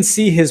you can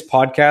see his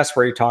podcast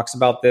where he talks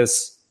about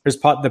this, the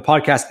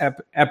podcast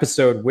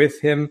episode with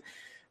him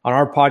on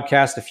our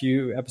podcast a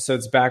few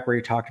episodes back where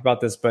he talked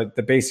about this. But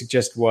the basic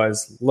gist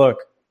was, look,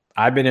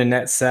 I've been in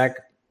NetSec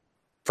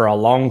for a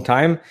long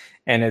time,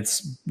 and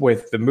it's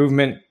with the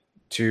movement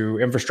to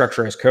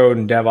infrastructure as code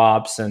and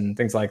DevOps and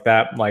things like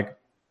that. Like,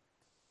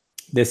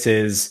 this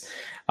is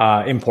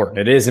important.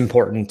 It is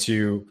important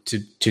to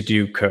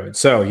do code.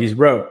 So he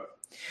wrote,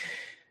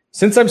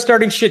 since I'm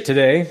starting shit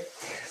today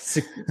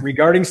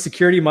regarding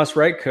security must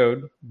write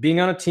code, being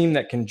on a team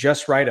that can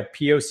just write a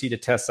POC to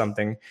test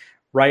something,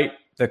 write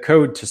the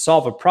code to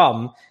solve a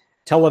problem,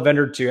 tell a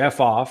vendor to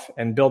F off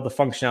and build the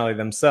functionality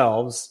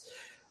themselves,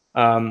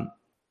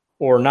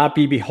 or not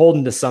be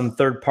beholden to some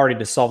third party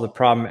to solve the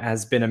problem,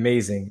 has been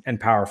amazing and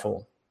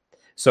powerful.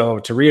 So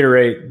to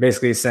reiterate,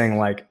 basically saying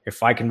like,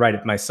 if I can write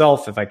it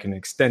myself, if I can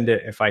extend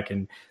it, if I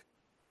can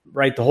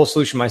write the whole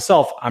solution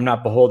myself, I'm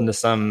not beholden to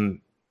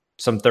some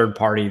third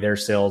party, their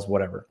sales,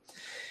 whatever.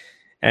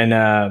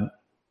 And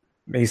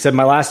he said,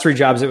 my last 3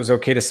 jobs, it was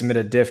okay to submit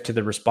a diff to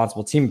the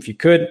responsible team if you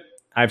could.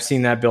 I've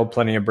seen that build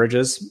plenty of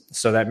bridges.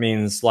 So that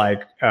means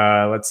like,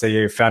 let's say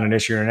you found an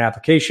issue in an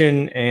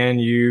application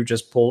and you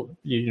just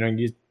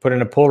you put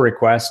in a pull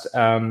request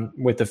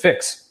with the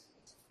fix.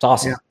 It's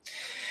awesome. Yeah.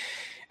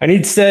 And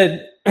he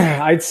said,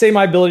 I'd say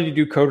my ability to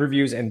do code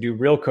reviews and do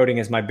real coding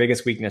is my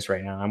biggest weakness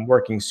right now. I'm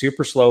working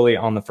super slowly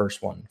on the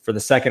first one. For the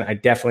second, I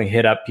definitely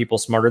hit up people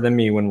smarter than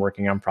me when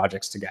working on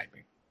projects to guide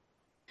me.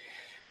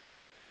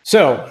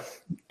 So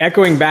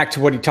echoing back to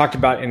what he talked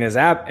about in his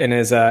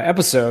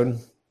episode,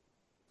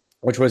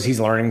 which was he's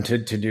learning to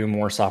do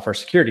more software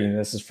security. And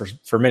this is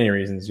for many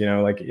reasons,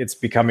 like it's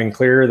becoming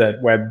clear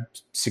that web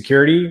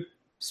security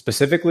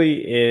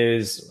specifically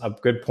is a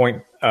good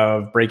point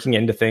of breaking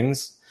into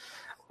things.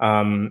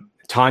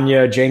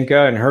 Tanya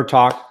Janka in her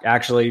talk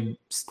actually,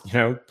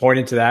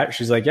 pointed to that.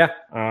 She's like,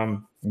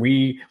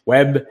 the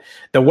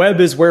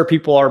web is where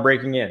people are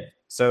breaking in.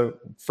 So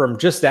from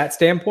just that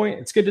standpoint,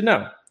 it's good to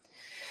know.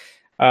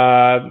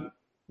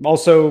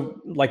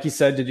 Also, like he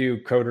said, to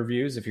do code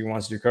reviews if he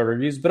wants to do code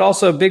reviews. But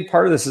also a big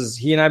part of this is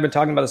he and I have been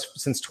talking about this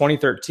since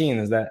 2013,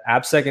 is that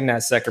AppSec and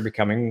NetSec are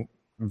becoming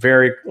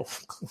very,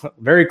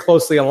 very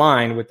closely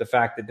aligned with the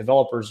fact that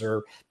developers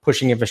are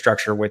pushing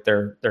infrastructure with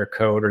their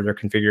code or their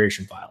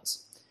configuration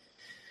files.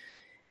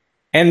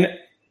 And,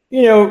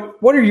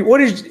 what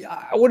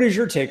is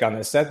your take on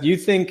this, Seth? Do you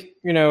think,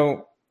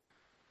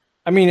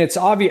 it's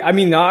obvious.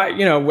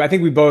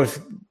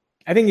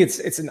 I think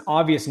it's an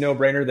obvious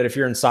no-brainer that if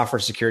you're in software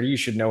security, you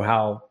should know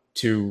how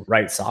to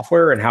write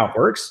software and how it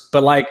works.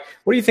 But like,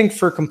 what do you think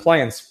for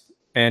compliance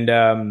and,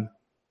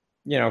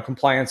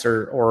 compliance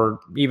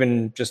or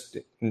even just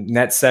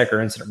NetSec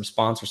or incident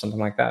response or something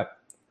like that?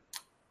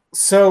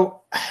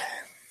 So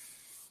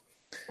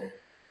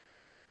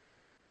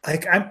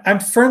like, I'm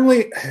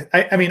firmly,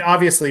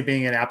 obviously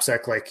being an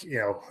AppSec, like,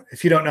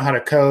 if you don't know how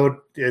to code,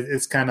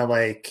 it's kind of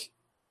like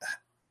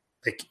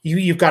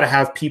you've got to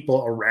have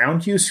people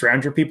around you,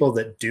 surround your people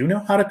that do know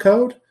how to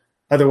code.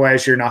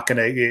 Otherwise you're not going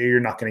to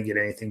get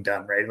anything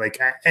done. Right. Like,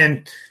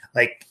 and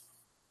like,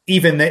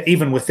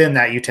 even within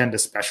that, you tend to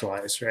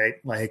specialize, right?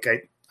 Like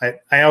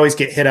I always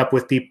get hit up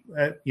with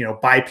people,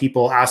 by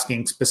people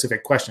asking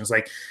specific questions.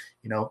 Like,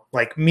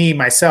 like me,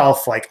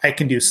 myself, like I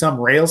can do some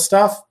Rails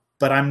stuff,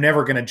 but I'm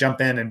never going to jump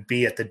in and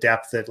be at the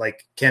depth that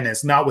like Ken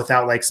is, not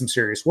without like some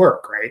serious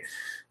work. Right.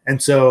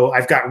 And so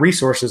I've got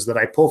resources that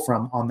I pull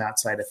from on that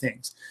side of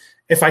things.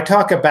 If I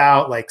talk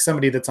about like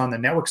somebody that's on the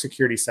network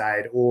security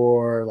side,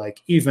 or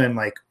like even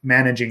like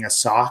managing a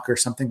SOC or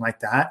something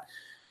like that,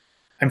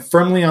 I'm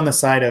firmly on the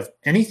side of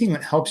anything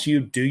that helps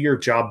you do your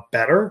job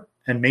better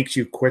and makes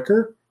you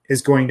quicker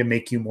is going to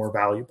make you more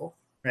valuable,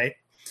 right?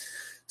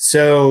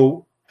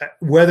 So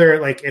whether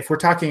like if we're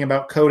talking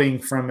about coding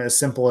from as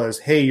simple as,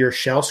 hey, you're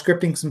shell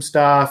scripting some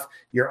stuff,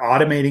 you're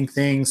automating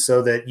things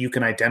so that you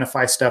can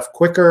identify stuff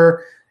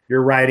quicker,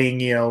 you're writing,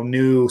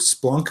 new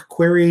Splunk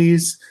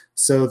queries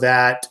so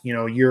that,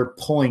 you're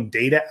pulling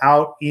data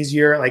out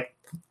easier. Like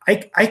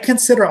I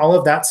consider all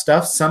of that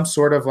stuff some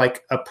sort of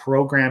like a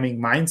programming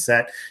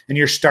mindset, and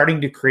you're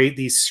starting to create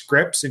these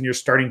scripts and you're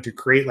starting to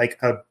create like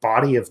a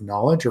body of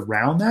knowledge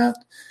around that.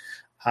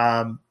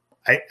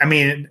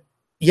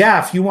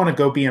 If you want to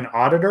go be an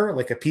auditor,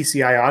 like a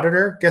PCI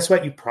auditor, guess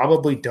what? You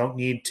probably don't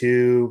need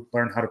to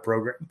learn how to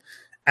program.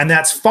 And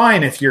that's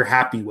fine if you're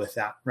happy with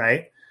that,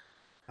 right?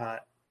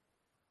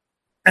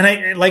 And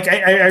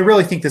I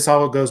really think this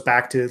all goes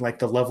back to like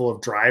the level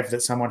of drive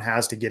that someone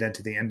has to get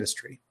into the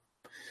industry.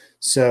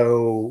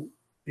 So,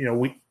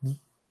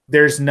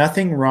 there's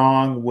nothing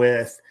wrong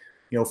with,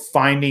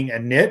 finding a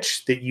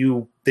niche that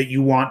you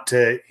want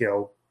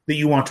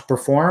to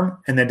perform,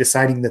 and then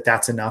deciding that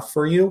that's enough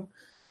for you,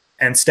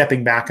 and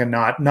stepping back and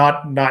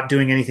not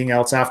doing anything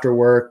else after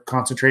work,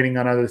 concentrating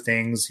on other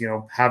things,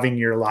 having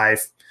your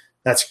life.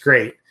 That's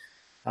great.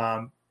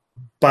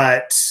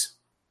 But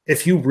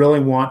if you really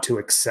want to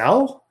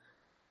excel,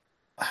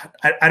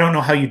 I don't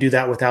know how you do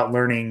that without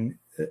learning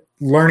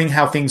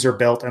how things are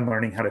built and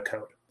learning how to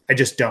code. I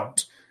just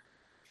don't.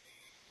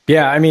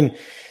 Yeah. I mean,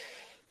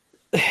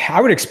 I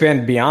would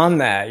expand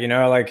beyond that,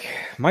 like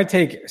my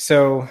take.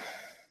 So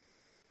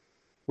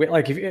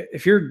like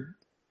if you're,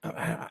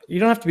 you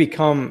don't have to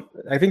become,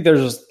 I think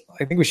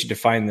we should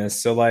define this.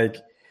 So like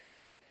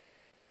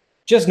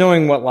just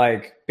knowing what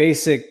like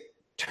basic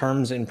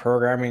terms in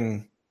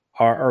programming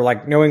are, or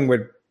like knowing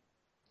a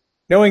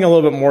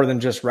little bit more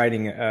than just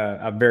writing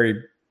a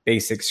very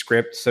basic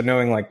script. So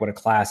knowing like what a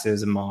class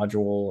is, a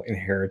module,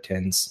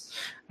 inheritance,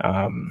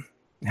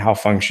 how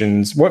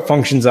functions, what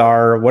functions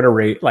are, what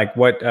array, like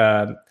what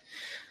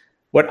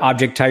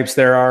object types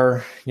there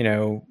are,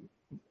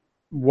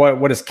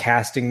 what does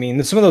casting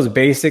mean? Some of those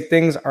basic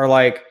things are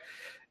like,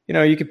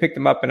 you could pick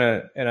them up in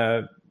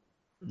a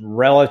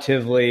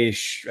relatively,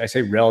 I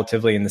say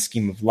relatively in the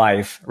scheme of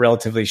life,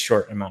 relatively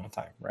short amount of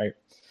time, right?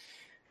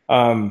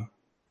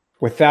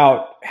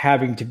 Without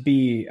having to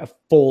be a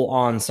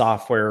full-on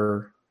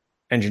software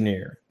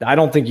engineer. I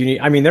don't think you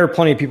need, I mean, there are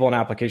plenty of people in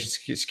application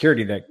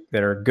security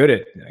that are good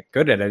at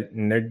it.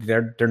 And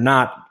they're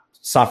not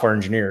software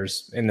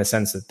engineers in the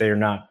sense that they're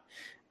not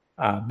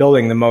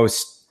building the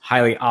most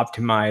highly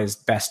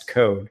optimized best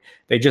code.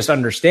 They just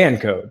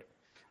understand code.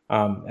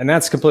 And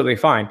that's completely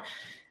fine.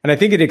 And I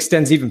think it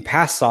extends even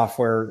past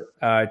software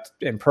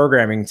and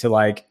programming to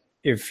like,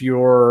 if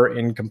you're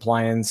in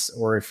compliance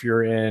or if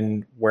you're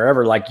in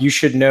wherever, like you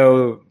should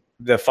know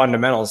the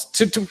fundamentals.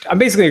 I'm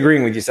basically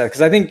agreeing with you, Seth,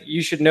 because I think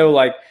you should know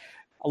like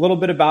a little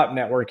bit about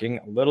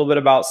networking, a little bit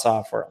about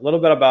software, a little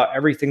bit about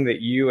everything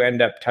that you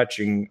end up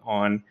touching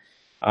on.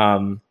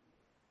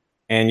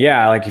 And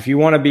yeah, like if you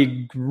want to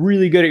be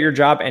really good at your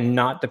job and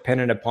not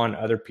dependent upon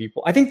other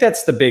people, I think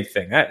that's the big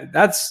thing.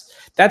 That's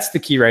the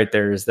key right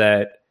there, is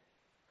that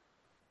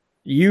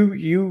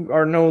you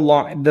are no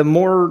longer, the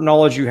more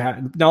knowledge you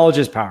have, knowledge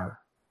is power.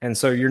 And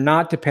so you're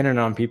not dependent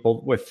on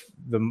people with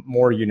the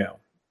more you know.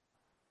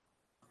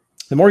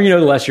 The more you know,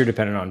 the less you're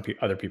dependent on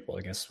other people,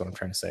 I guess is what I'm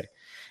trying to say.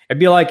 It'd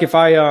be like if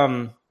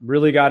I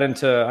really got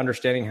into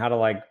understanding how to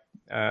like,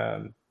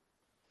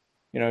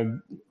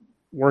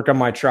 work on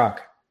my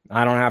truck.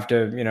 I don't have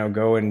to,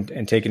 go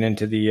and take it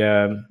into the,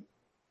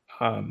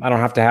 I don't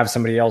have to have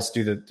somebody else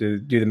do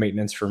the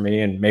maintenance for me,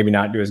 and maybe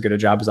not do as good a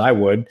job as I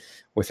would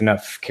with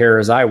enough care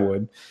as I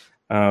would.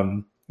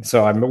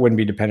 So I wouldn't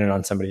be dependent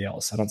on somebody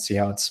else. I don't see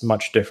how it's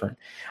much different.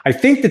 I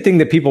think the thing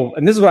that people,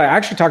 and this is what I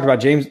actually talked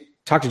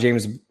to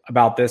James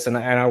about this,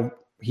 and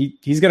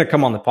he's going to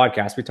come on the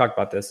podcast. We talked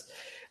about this,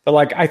 but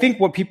like, I think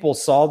what people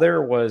saw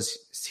there was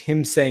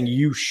him saying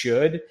you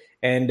should,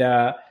 and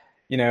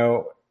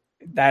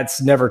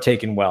that's never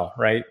taken well,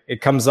 right?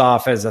 It comes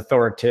off as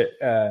authoritative,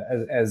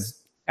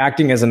 as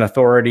acting as an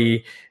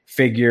authority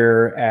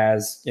figure,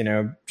 as,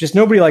 just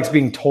nobody likes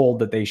being told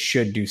that they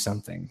should do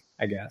something,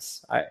 I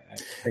guess. I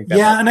think that.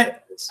 Yeah. And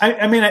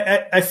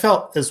I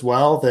felt as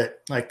well that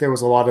like there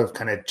was a lot of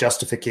kind of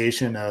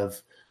justification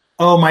of,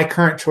 oh, my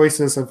current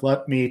choices have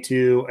led me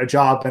to a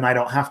job and I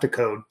don't have to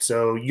code.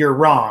 So you're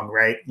wrong,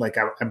 right? Like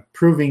I'm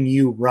proving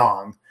you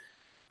wrong.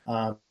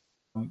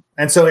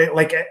 And so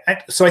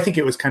so I think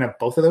it was kind of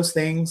both of those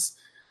things.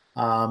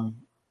 I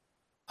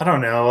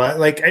don't know.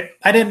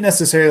 I didn't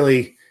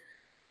necessarily,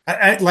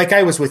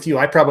 I was with you.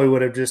 I probably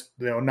would have just,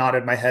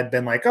 nodded my head,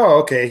 been like, oh,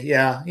 okay.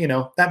 Yeah.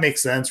 That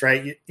makes sense.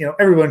 Right.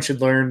 Everyone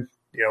should learn,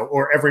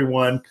 or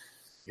everyone,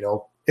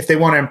 if they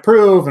want to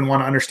improve and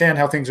want to understand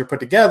how things are put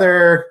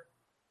together,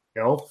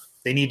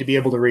 they need to be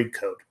able to read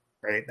code,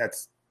 right?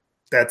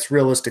 That's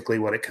realistically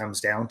what it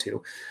comes down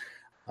to.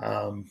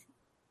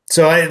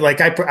 So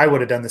I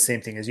would have done the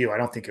same thing as you. I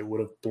don't think it would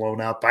have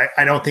blown up.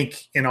 I don't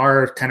think in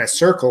our kind of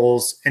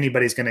circles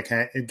anybody's going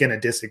to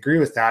disagree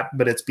with that,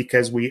 but it's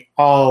because we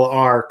all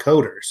are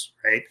coders,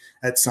 right?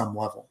 At some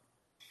level.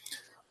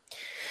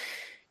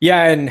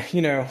 Yeah, and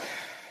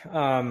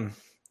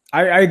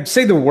I'd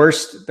say the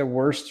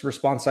worst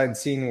response I'd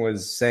seen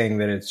was saying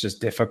that it's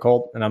just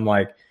difficult, and I'm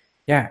like,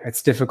 yeah,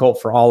 it's difficult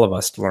for all of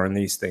us to learn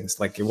these things.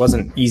 Like it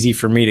wasn't easy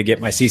for me to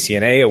get my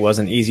CCNA. It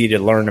wasn't easy to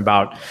learn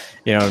about,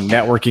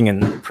 networking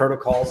and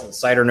protocols and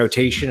CIDR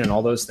notation and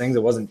all those things.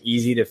 It wasn't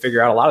easy to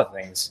figure out a lot of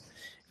things.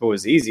 If it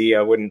was easy,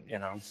 I wouldn't,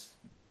 have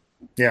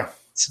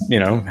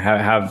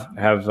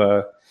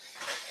a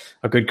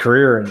good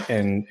career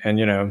and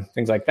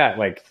things like that.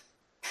 Like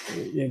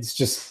it's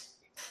just,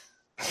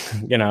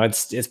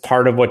 it's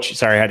part of what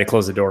sorry, I had to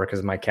close the door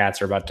because my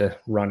cats are about to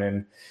run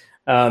in.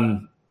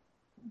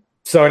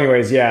 So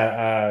anyways,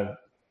 yeah,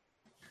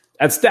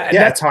 that's that.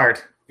 Yeah, it's hard.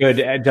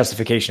 good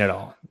justification at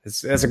all.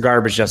 That's a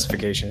garbage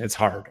justification. It's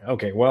hard.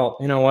 Okay, well,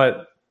 you know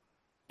what?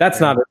 That's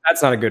not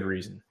a good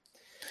reason.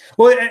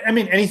 Well, I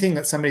mean, anything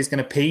that somebody's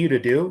going to pay you to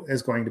do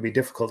is going to be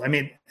difficult. I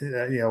mean,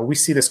 we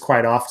see this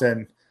quite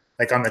often,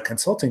 like on the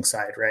consulting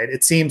side, right?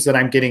 It seems that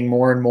I'm getting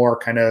more and more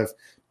kind of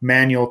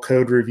manual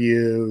code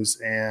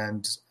reviews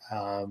and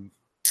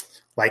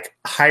like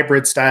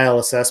hybrid style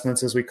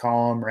assessments, as we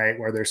call them, right?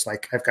 Where there's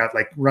like, I've got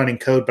like running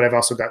code, but I've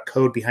also got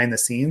code behind the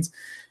scenes.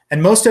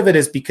 And most of it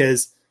is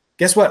because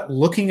guess what?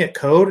 Looking at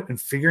code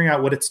and figuring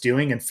out what it's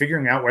doing and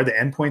figuring out where the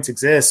endpoints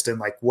exist and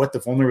like what the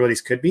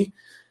vulnerabilities could be,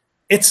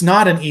 it's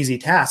not an easy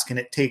task, and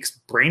it takes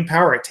brain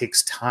power. It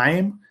takes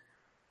time.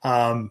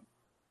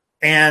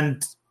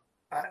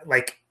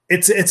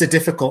 It's a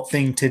difficult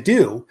thing to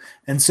do.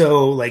 And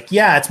so like,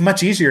 yeah, it's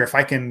much easier if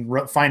I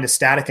can find a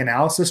static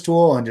analysis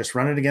tool and just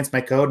run it against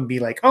my code and be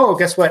like, oh,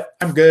 guess what?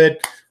 I'm good.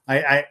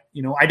 I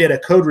did a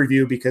code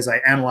review because I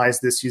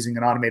analyzed this using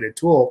an automated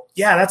tool.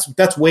 Yeah,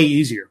 that's way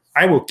easier.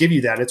 I will give you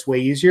that. It's way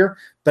easier,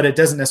 but it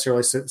doesn't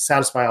necessarily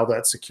satisfy all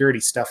that security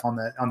stuff on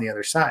the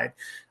other side.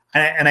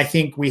 And I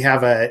think we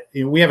have a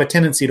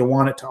tendency to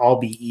want it to all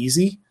be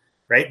easy,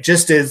 right?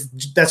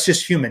 That's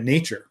just human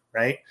nature,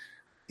 right?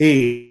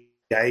 Hey,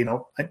 I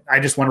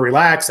just want to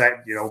relax.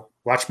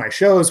 Watch my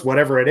shows,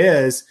 whatever it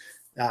is.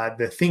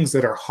 The things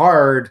that are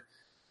hard,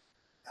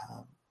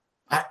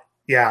 I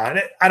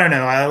don't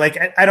know.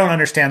 I don't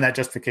understand that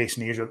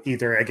justification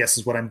either. I guess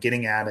is what I'm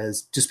getting at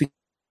is just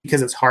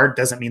because it's hard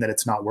doesn't mean that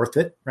it's not worth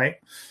it, right?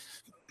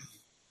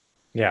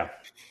 Yeah.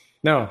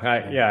 No.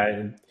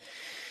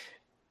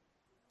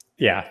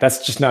 Yeah,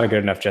 that's just not a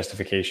good enough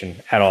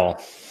justification at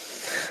all.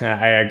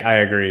 I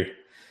agree.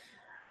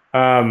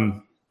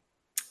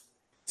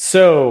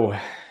 So,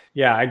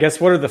 yeah, I guess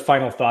what are the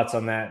final thoughts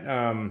on that?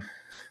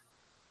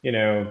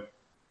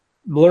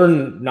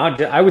 Learn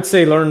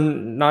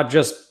not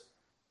just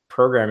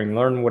programming,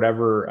 learn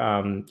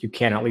whatever you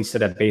can, at least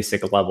at a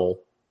basic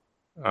level.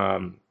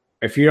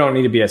 If you don't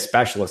need to be a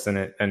specialist in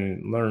it,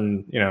 and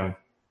learn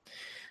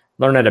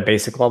at a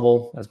basic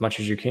level as much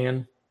as you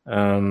can.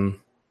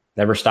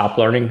 Never stop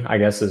learning, I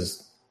guess,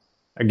 is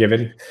a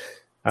given.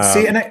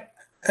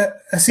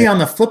 I see on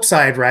the flip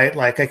side, right?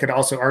 Like I could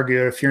also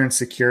argue if you're in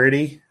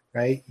security,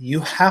 right,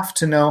 you have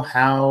to know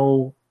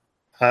how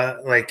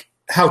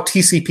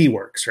TCP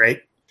works,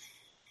 right?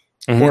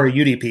 Mm-hmm. Or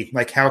UDP,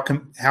 like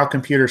how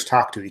computers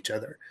talk to each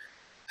other.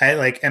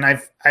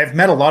 I've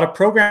met a lot of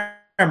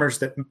programmers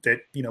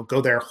that go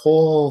their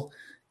whole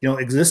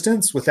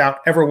existence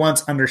without ever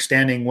once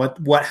understanding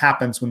what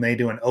happens when they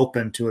do an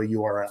open to a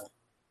URL,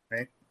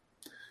 right?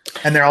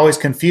 And they're always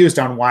confused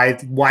on why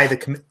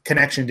the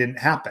connection didn't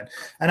happen.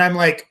 And I'm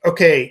like,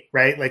 okay,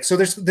 right? Like, so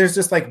there's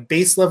this like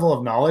base level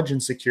of knowledge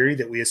and security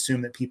that we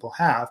assume that people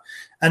have.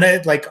 And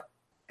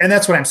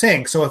that's what I'm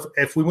saying. So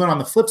if we went on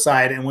the flip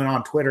side and went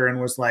on Twitter and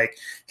was like,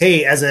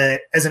 hey, as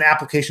an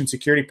application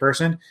security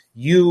person,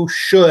 you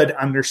should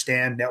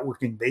understand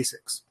networking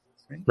basics.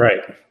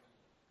 Right.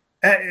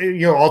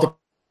 All the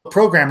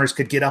programmers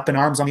could get up in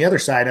arms on the other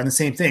side on the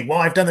same thing. Well,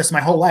 I've done this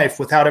my whole life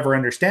without ever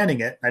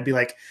understanding it. I'd be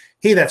like,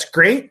 hey, that's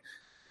great.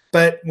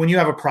 But when you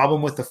have a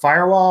problem with the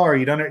firewall or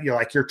you're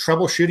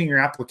troubleshooting your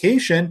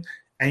application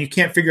and you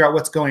can't figure out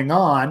what's going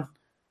on,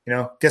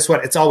 guess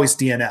what? It's always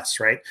DNS,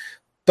 right?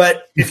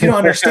 But if you don't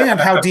understand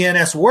how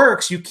DNS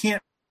works, you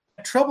can't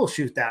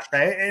troubleshoot that,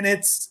 right? And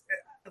it's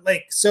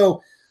like,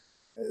 so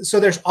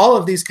there's all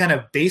of these kind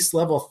of base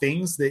level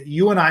things that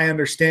you and I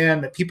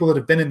understand, that people that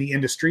have been in the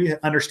industry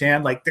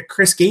understand, like that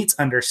Chris Gates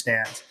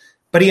understands,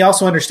 but he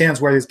also understands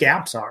where his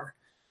gaps are.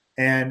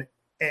 And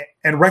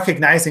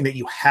recognizing that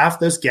you have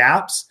those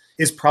gaps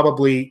is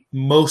probably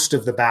most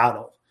of the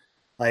battle.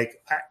 Like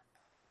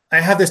I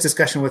have this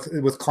discussion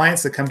with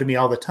clients that come to me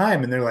all the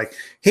time and they're like,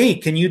 hey,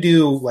 can you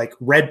do like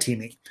red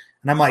teaming?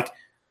 And I'm like,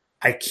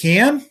 I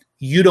can,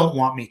 you don't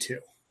want me to,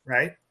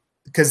 right?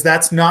 Because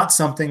that's not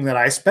something that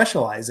I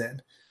specialize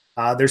in.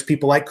 There's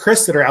people like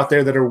Chris that are out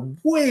there that are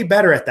way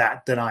better at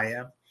that than I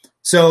am.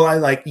 So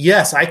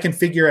yes, I can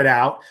figure it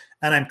out.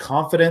 And I'm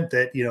confident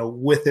that,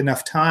 with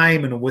enough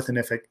time and with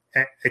enough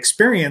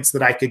experience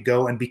that I could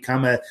go and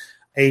become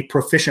a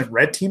proficient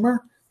red teamer.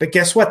 But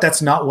guess what?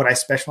 That's not what I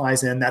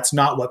specialize in. That's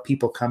not what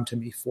people come to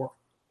me for.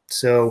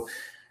 So,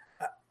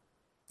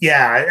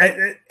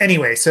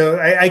 anyway, so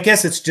I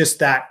guess it's just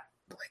that,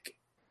 like,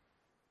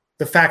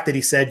 the fact that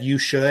he said you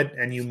should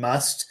and you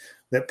must,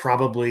 that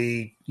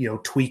probably,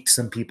 tweaked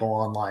some people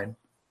online,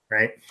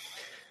 right?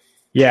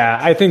 Yeah,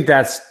 I think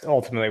that's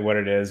ultimately what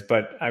it is.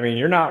 But I mean,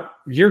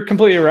 you're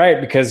completely right,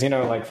 because,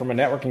 like from a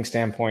networking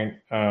standpoint,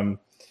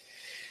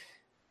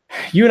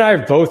 you and I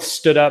have both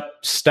stood up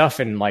stuff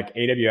in like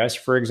AWS,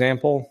 for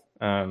example.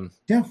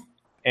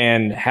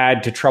 And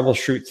had to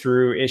troubleshoot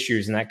through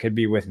issues. And that could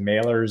be with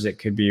mailers. It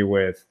could be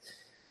with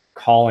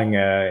calling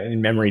a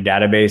in-memory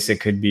database. It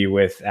could be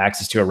with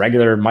access to a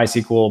regular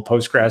MySQL,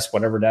 Postgres,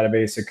 whatever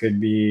database. It could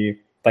be,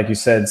 like you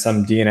said,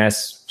 some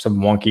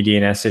wonky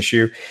DNS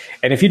issue.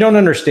 And if you don't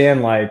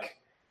understand,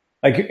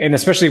 and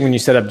especially when you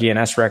set up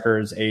DNS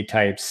records, A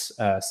types,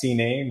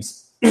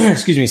 CNAMEs,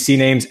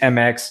 CNAMEs,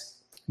 MX,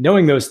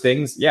 knowing those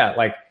things, yeah,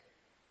 like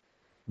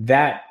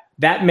that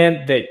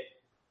meant that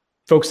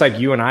folks like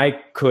you and I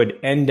could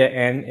end to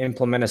end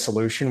implement a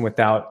solution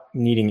without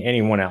needing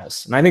anyone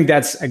else. And I think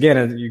that's, again,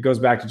 it goes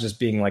back to just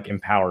being like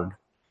empowered.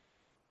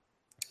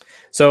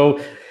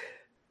 So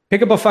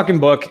pick up a fucking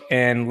book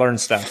and learn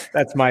stuff.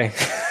 That's my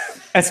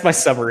that's my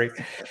summary.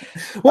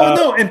 Well,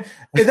 no, and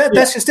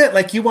that's just it.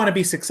 Like, you want to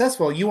be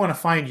successful, you want to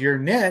find your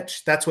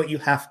niche. That's what you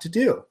have to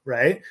do,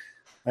 right?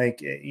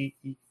 Like,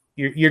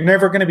 you're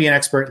never going to be an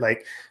expert.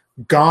 Like,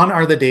 gone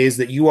are the days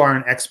that you are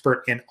an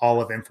expert in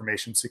all of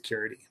information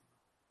security.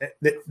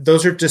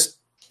 Those are just,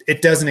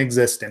 it doesn't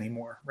exist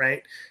anymore,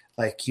 right?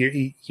 Like,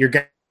 you're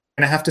going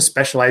to have to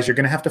specialize. You're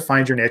going to have to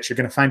find your niche. You're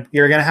going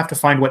to have to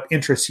find what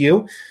interests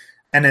you,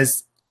 and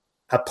as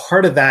a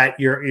part of that,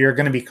 you're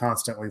going to be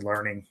constantly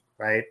learning,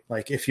 right?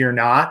 Like, if you're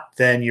not,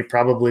 then you're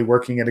probably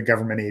working at a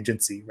government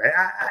agency, right?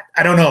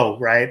 I don't know,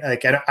 right?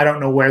 Like, I don't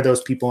know where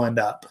those people end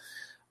up,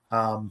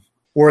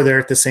 or they're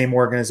at the same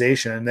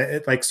organization.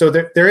 And so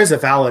there is a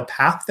valid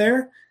path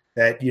there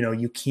that,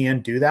 you can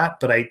do that,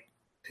 but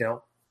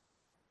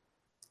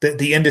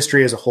the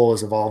industry as a whole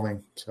is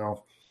evolving.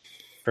 So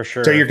for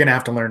sure. So you're going to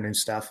have to learn new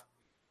stuff.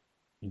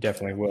 You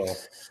definitely will.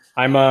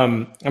 I'm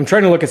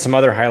trying to look at some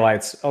other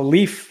highlights.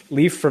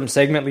 Leaf from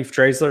Segment, Leif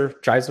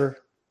Geisler.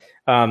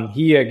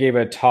 He gave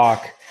a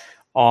talk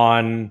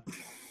on,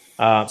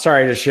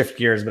 sorry to shift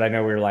gears, but I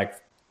know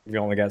we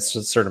only got a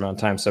certain amount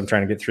of time, so I'm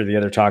trying to get through the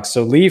other talks.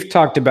 So Leif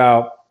talked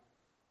about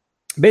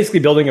basically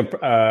building an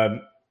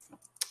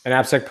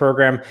AppSec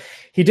program.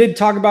 He did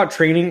talk about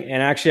training,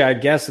 and actually I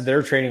guess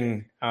their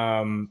training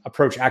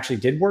approach actually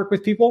did work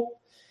with people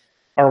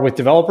or with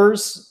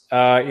developers,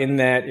 in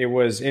that it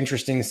was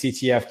interesting,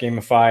 CTF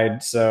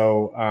gamified.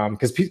 So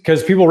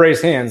because people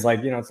raise hands, like,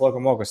 it's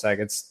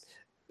LocalMocoSec.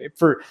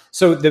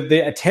 So the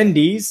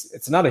attendees,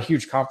 it's not a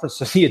huge conference,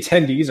 so the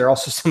attendees are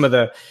also some of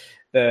the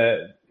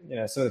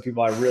some of the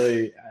people I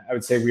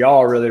would say we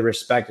all really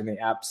respect in the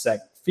AppSec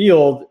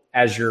field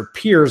as your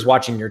peers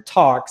watching your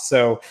talk.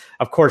 So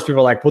of course people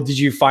are like, well, did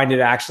you find it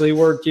actually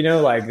worked?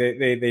 Like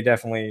they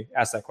definitely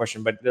asked that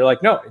question, but they're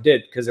like, no, it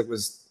did, because it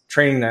was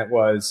training that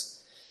was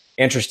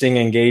interesting,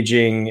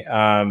 engaging.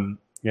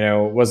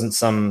 It wasn't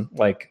some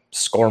like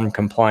SCORM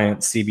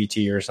compliant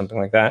CBT or something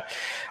like that.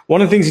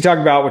 One of the things he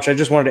talked about, which I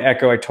just wanted to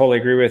echo, I totally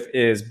agree with,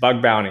 is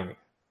bug bounty.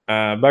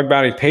 Bug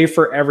bounty, pay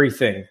for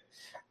everything.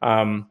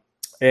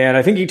 And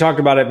I think he talked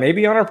about it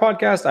maybe on our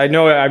podcast. I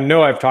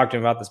know I've talked to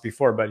him about this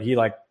before, but he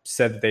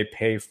said that they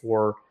pay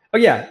for, oh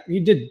yeah, he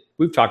did.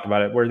 We've talked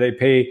about it, where they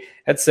pay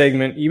at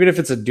Segment, even if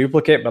it's a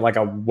duplicate, but like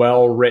a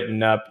well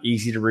written up,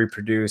 easy to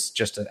reproduce,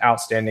 just an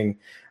outstanding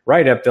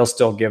write up, they'll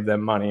still give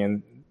them money.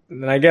 And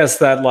I guess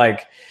that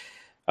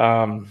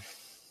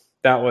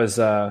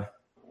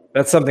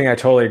that's something I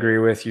totally agree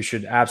with. You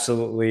should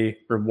absolutely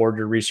reward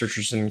your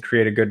researchers and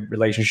create a good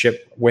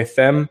relationship with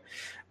them.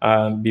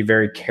 Be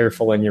very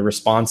careful in your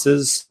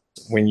responses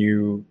when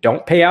you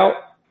don't pay out.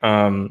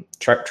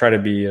 Try to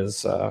be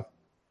as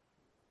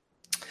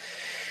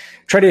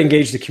try to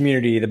engage the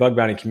community, the bug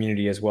bounty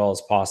community, as well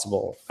as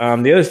possible.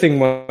 The other thing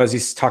was he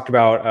talked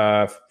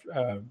about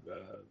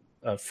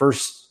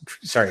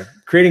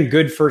creating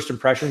good first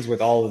impressions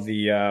with all of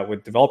the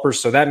with developers.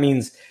 So that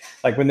means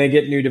like when they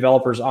get new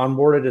developers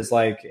onboarded, is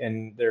like,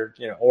 and they're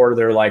or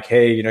they're like,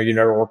 hey, you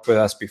never worked with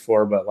us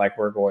before, but like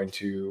we're going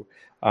to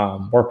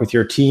work with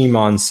your team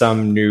on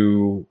some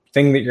new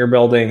thing that you're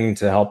building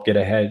to help get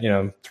ahead,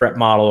 threat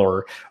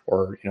model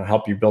or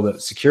help you build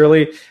it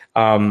securely.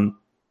 And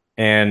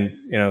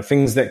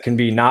things that can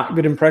be not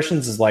good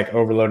impressions is like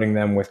overloading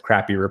them with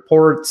crappy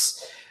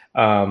reports.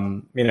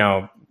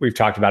 We've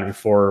talked about it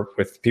before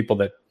with people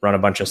that run a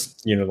bunch of,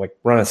 like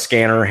run a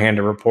scanner, hand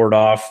a report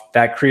off.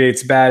 That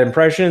creates bad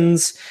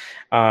impressions.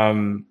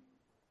 Not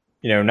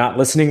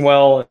listening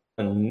well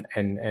and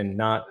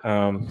not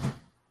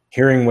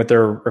hearing what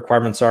their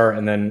requirements are,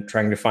 and then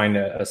trying to find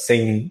a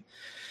sane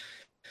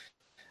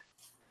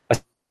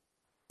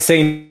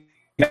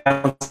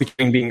balance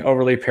between being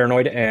overly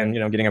paranoid and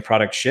getting a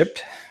product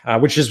shipped,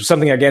 which is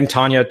something again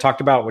Tanya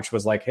talked about, which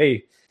was like,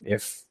 hey,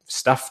 if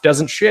stuff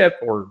doesn't ship,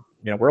 or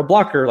we're a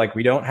blocker, like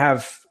we don't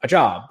have a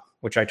job,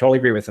 which I totally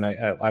agree with, and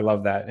I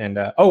love that. And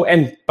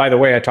and by the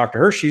way, I talked to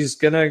her; she's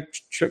gonna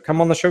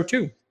come on the show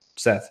too,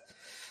 Seth.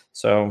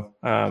 So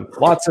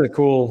lots of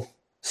cool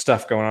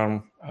stuff going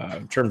on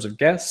in terms of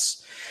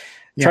guests.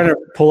 Yeah. Trying to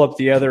pull up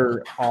the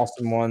other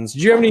awesome ones. Do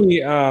you have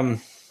any?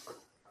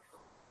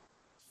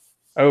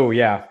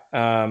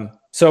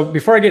 So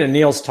before I get to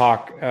Neil's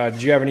talk, do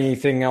you have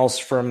anything else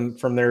from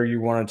there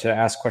you wanted to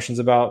ask questions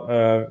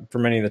about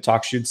from any of the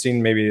talks you'd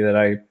seen? Maybe that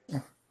I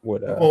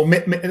would.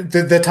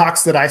 The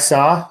talks that I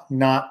saw,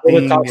 not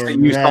the talks that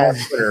you saw on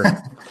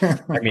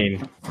Twitter. I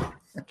mean.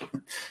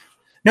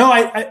 No,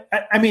 I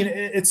mean,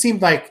 it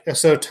seemed like,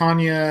 so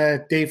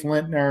Tanya, Dave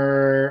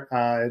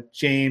Lintner,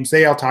 James,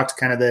 they all talked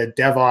kind of the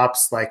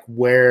DevOps, like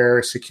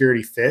where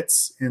security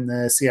fits in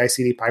the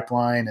CI/CD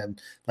pipeline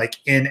and like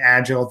in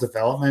agile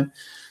development.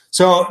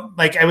 So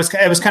like I was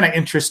kind of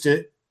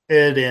interested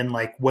in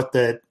like what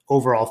the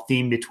overall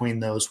theme between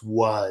those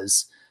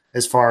was.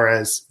 as far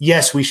as,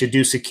 yes, we should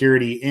do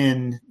security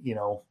in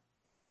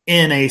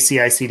a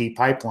CI/CD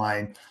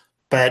pipeline,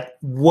 but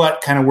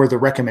what kind of were the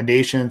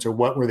recommendations, or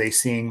what were they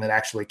seeing that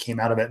actually came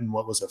out of it, and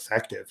what was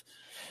effective?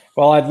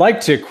 Well, I'd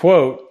like to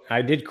quote,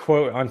 I did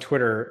quote on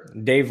Twitter,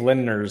 Dave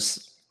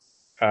Lindner's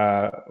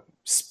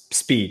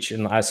speech,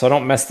 and so I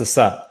don't mess this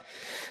up.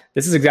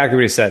 This is exactly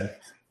what he said.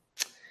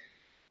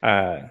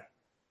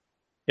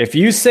 If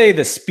you say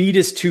the speed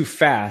is too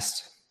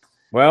fast,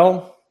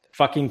 well,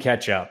 fucking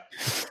catch up.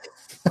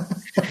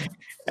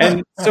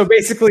 And so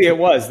basically it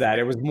was that.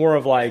 It was more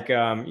of like,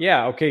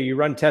 okay, you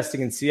run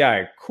testing in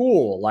CI.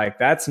 Cool. Like,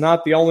 that's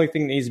not the only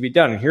thing that needs to be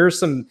done.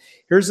 Here's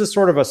a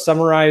sort of a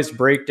summarized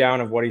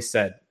breakdown of what he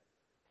said.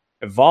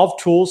 Evolve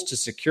tools to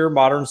secure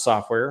modern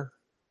software,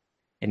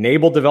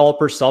 enable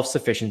developer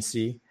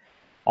self-sufficiency,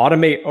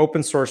 automate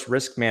open source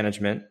risk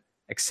management,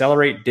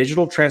 accelerate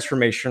digital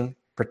transformation,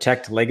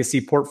 protect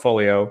legacy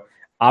portfolio,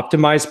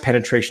 optimize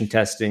penetration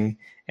testing,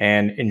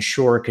 and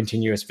ensure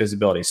continuous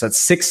visibility. So that's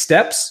 6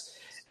 steps.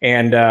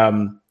 And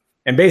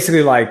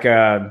basically like,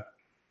 and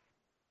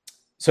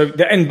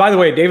by the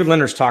way, David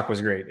Lindner's talk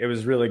was great. It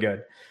was really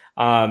good.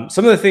 Some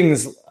of the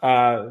things,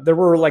 there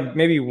were like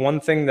maybe one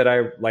thing that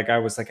I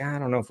was like, I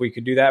don't know if we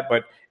could do that,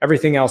 but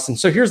everything else. And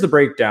so here's the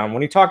breakdown.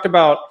 When he talked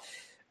about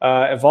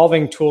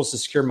evolving tools to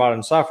secure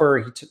modern software,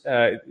 he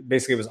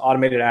basically it was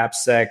automated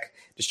AppSec,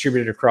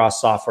 distributed across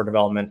software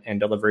development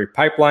and delivery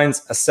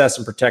pipelines, assess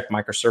and protect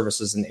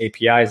microservices and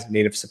APIs,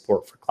 native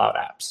support for cloud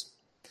apps.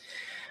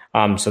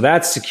 So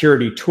that's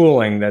security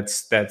tooling. And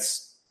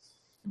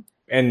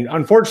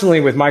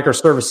unfortunately with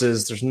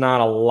microservices, there's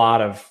not a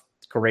lot of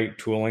great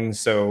tooling.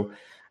 So,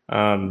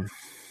 I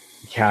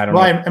don't know.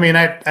 I mean,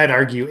 I'd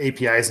argue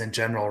APIs in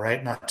general,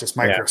 right? Not just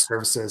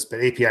microservices, but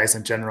APIs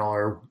in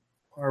general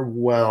are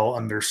well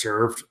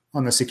underserved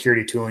on the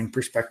security tooling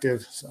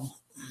perspective. So,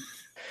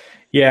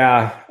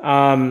 yeah.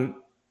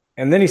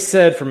 And then he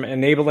said, from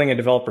enabling a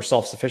developer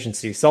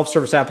self-sufficiency,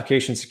 self-service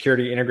application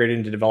security integrated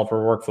into developer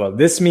workflow.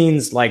 This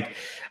means like,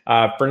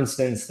 for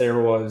instance, there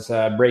was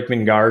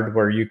Brakeman Guard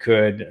where you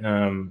could,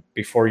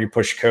 before you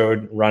push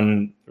code,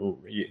 when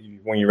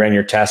you ran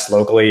your test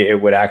locally,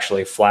 it would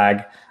actually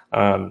flag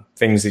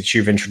things that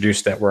you've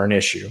introduced that were an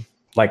issue.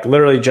 Like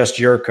literally just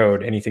your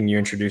code, anything you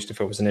introduced,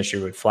 if it was an issue,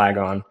 it would flag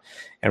on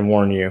and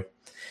warn you.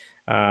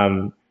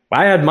 I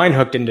had mine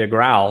hooked into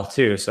Growl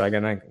too, so I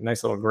got a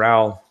nice little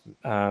Growl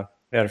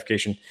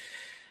notification.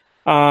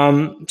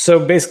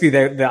 So basically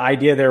the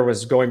idea there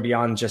was going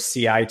beyond just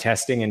CI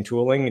testing and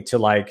tooling to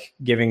like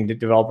giving the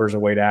developers a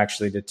way to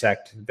actually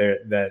detect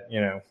that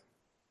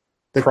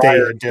they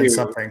did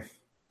something.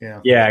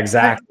 Yeah,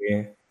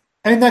 exactly.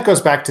 I mean, that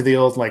goes back to the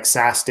old like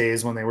SaaS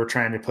days when they were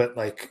trying to put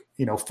like,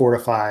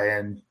 Fortify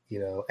and,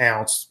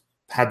 Ounce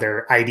had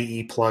their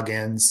IDE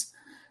plugins.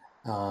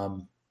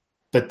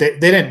 But they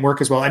didn't work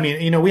as well. I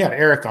mean, we had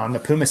Eric on. The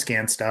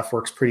PumaScan stuff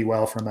works pretty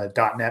well from a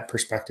 .NET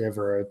perspective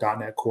or a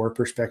 .NET Core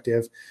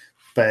perspective.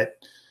 But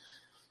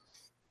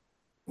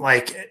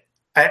like,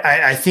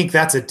 I think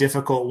that's a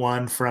difficult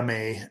one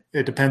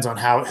it depends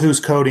on who's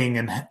coding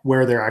and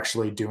where they're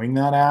actually doing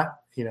that at,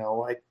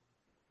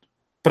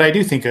 but I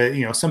do think,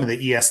 some of the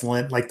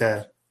ESLint,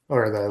 the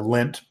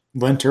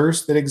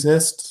linters that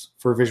exist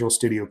for Visual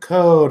Studio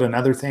Code and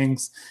other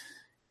things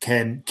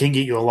can get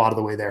you a lot of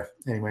the way there.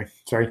 Anyway,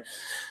 sorry.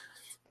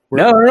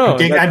 No.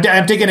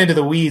 I'm digging into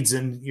the weeds,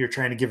 and you're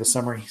trying to give a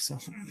summary. So.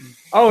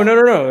 Oh,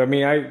 no. I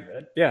mean, I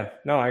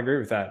agree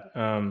with that.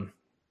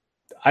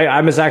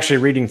 I was actually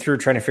reading through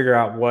trying to figure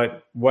out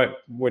what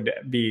would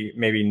be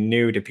maybe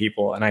new to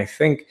people, and I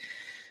think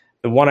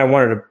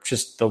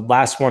the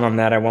last one on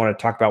that I wanted to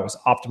talk about was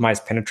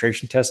optimized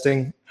penetration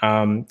testing,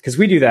 because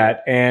we do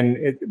that,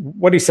 and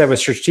what he said was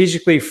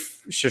strategically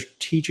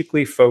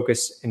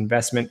focus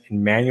investment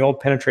in manual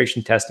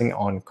penetration testing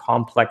on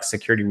complex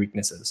security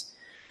weaknesses,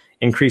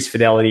 increase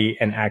fidelity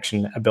and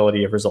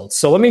actionability of results.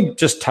 So let me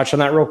just touch on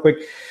that real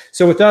quick.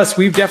 So with us,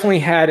 we've definitely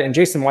had, and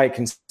Jason White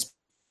can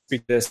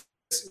speak to this,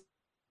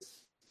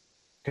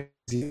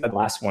 the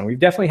last one, we've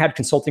definitely had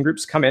consulting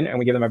groups come in and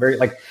we give them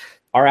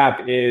our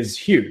app is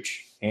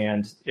huge,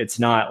 and it's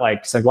not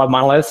like some people have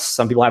monoliths,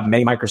 some people have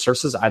many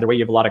microservices. Either way,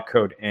 you have a lot of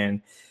code,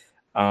 and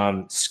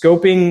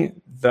scoping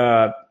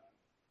the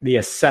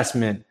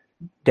assessment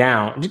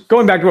down.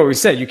 Going back to what we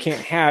said,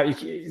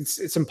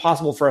 it's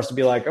impossible for us to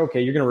be like, okay,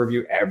 you're going to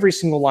review every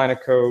single line of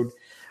code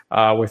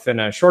within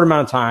a short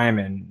amount of time,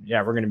 and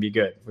we're going to be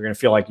good. We're going to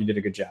feel like you did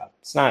a good job.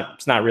 It's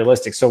not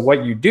realistic. So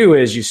what you do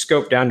is you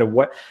scope down to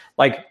what,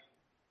 like,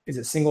 is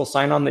it single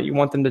sign-on that you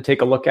want them to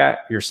take a look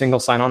at, your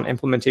single sign-on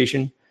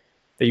implementation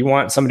that you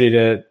want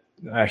a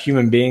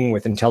human being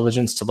with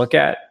intelligence to look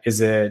at? Is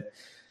it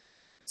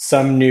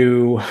some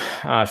new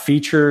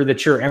feature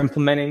that you're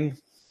implementing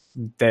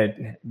that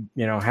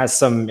has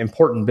some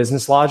important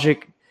business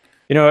logic?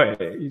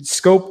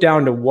 Scope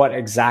down to what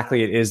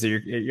exactly it is that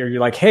you're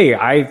like,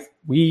 hey,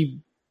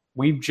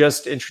 we've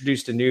just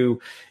introduced a new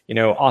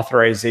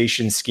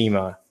authorization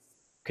schema.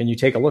 Can you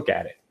take a look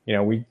at it?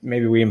 We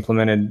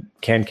implemented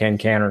can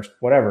or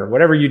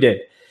whatever you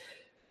did.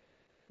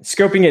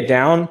 Scoping it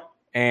down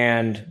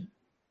and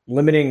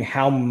limiting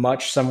how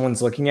much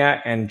someone's looking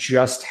at, and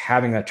just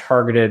having a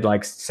targeted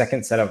like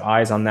second set of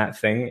eyes on that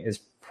thing is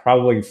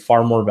probably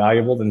far more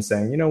valuable than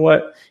saying, you know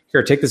what,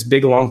 here, take this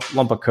big lump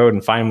of code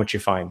and find what you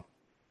find.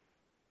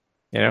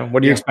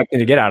 What are you expecting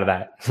to get out of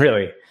that,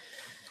 really?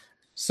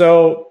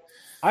 So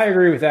I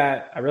agree with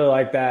that. I really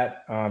like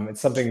that.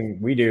 It's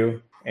something we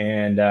do.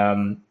 And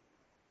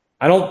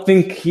I don't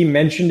think he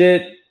mentioned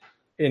it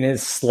in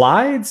his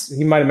slides.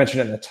 He might have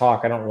mentioned it in the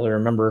talk. I don't really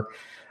remember.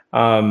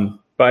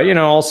 But,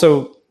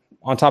 also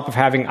on top of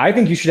I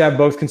think you should have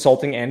both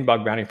consulting and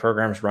bug bounty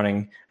programs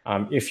running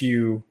if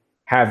you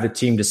have the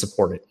team to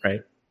support it,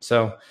 right?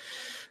 So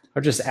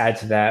I'll just add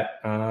to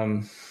that.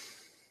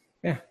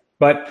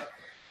 But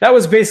that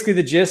was basically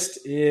the gist,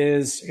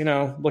 is,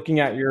 looking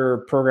at your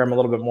program a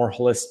little bit more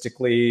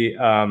holistically,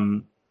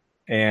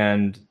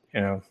 and,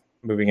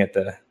 moving at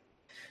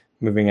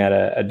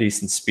a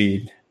decent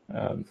speed.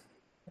 I'm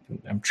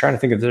trying to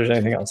think if there's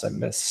anything else I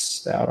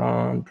missed out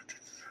on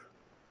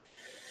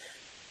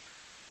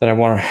that I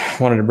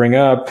wanted to bring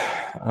up.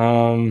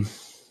 I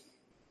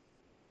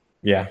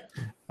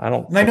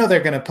know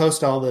they're going to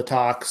post all the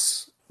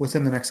talks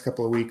within the next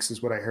couple of weeks,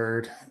 is what I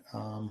heard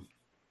from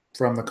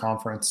the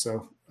conference.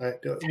 So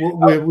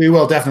we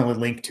will definitely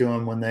link to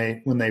them when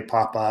they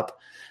pop up.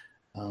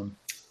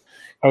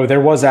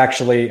 There was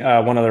actually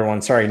one other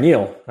one. Sorry,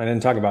 Neil. I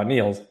didn't talk about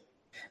Neil's.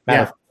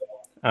 Yeah.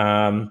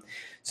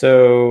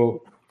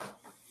 So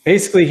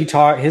basically,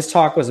 his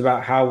talk was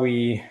about how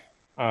we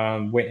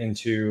went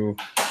into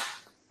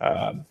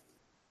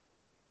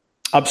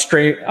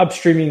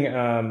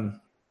upstreaming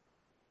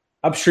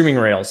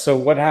Rails. So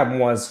what happened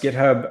was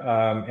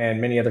GitHub and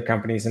many other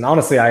companies, and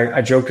honestly,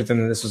 I joked with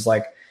them that this was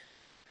like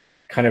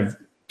kind of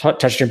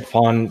touching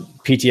upon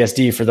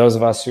PTSD for those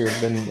of us who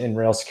have been in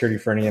Rails security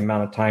for any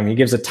amount of time. He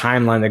gives a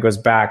timeline that goes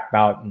back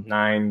about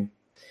 9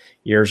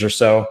 years or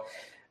so,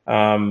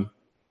 or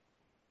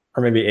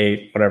maybe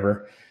 8,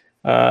 whatever,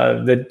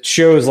 that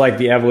shows like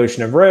the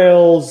evolution of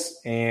Rails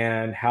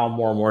and how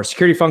more and more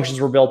security functions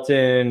were built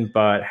in,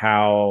 but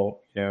how,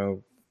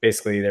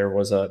 basically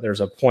there's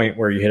a point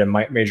where you hit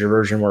a major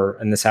version where,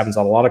 and this happens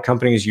on a lot of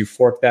companies, you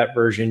fork that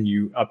version,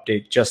 you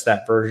update just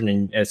that version,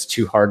 and it's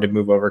too hard to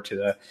move over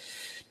to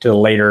the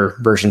later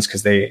versions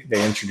because they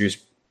introduce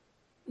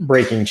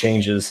breaking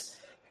changes.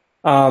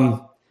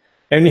 And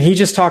he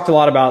just talked a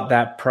lot about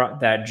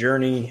that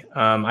journey.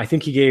 I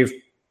think he gave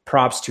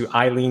props to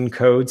Eileen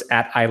Codes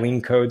at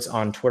Eileen Codes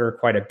on Twitter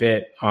quite a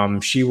bit.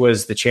 She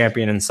was the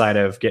champion inside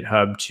of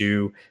GitHub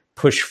to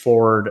push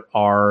forward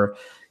our,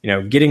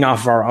 getting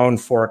off of our own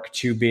fork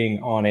to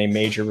being on a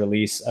major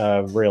release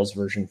of Rails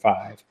version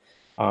 5.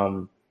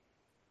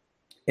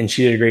 And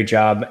she did a great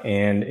job,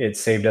 and it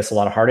saved us a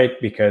lot of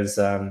heartache because,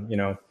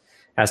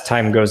 as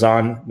time goes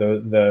on,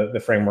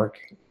 the framework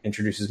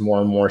introduces more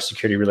and more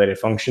security related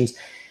functions.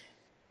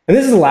 And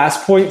this is the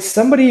last point.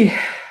 Somebody,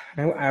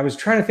 I was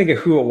trying to think of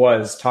who it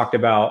was, talked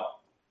about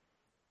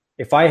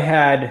if I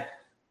had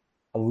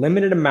a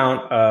limited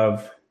amount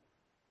of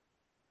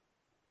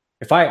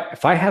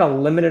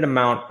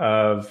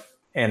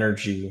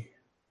energy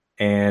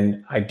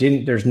and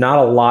there's not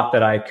a lot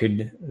that I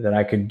could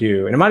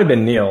do. And it might've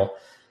been Neil.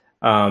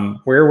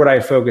 Where would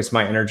I focus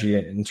my energy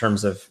in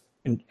terms of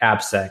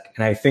AppSec?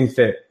 And I think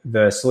that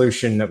the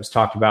solution that was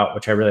talked about,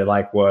 which I really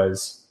like,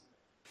 was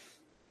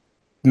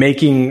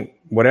making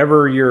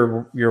whatever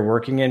you're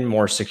working in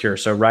more secure.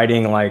 So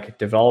writing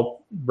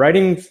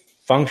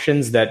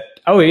functions that,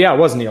 it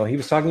was Neil. He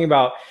was talking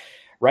about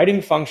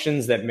writing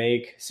functions that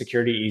make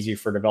security easy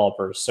for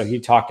developers. So he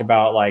talked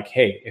about like,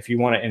 hey, if you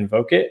want to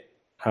invoke it,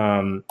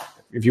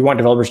 if you want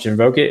developers to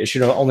invoke it, it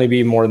should only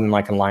be more than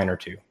like a line or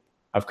two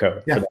of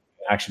code for them to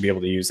actually be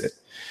able to use it.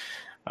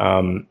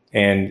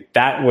 And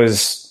that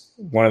was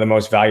one of the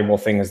most valuable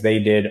things they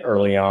did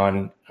early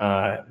on.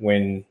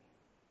 When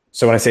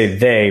I say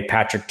they,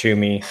 Patrick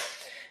Toomey,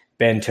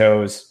 Ben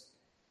Toes,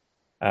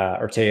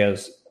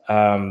 Orteos,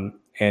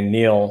 and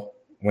Neil,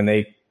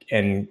 Greg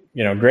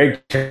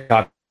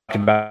talked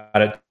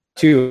about it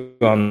too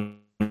on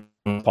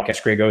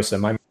podcast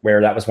Gregosa,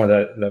 where that was one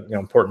of the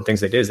important things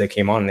they did is they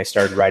came on and they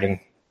started writing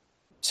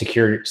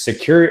secure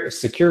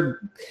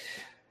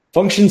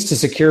functions to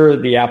secure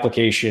the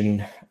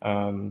application.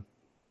 And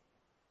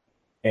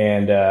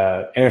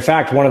in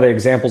fact, one of the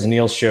examples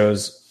Neil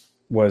shows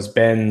was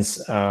Ben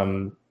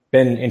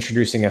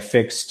introducing a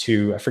fix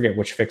to, I forget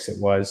which fix it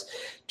was,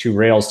 to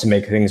Rails to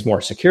make things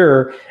more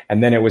secure.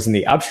 And then it was in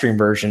the upstream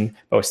version,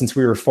 but since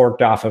we were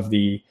forked off of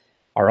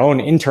our own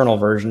internal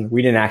version,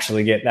 we didn't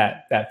actually get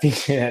that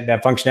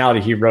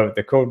functionality he wrote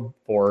the code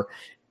for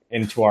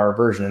into our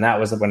version. And that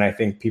was when I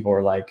think people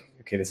were like,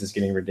 okay, this is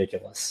getting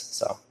ridiculous.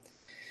 So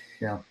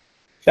yeah,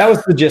 that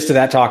was the gist of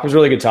that talk. It was a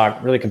really good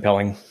talk, really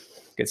compelling,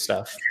 good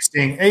stuff.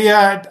 Interesting.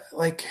 Yeah.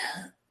 I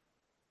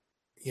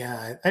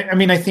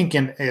think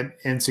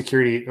in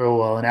security, in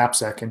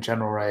AppSec in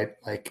general, right?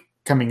 Like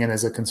coming in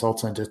as a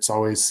consultant, that's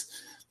always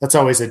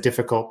a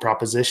difficult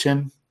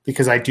proposition,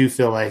 because I do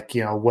feel like,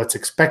 what's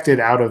expected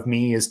out of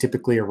me is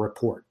typically a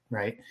report,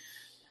 right?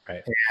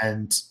 Right.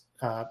 And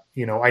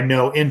I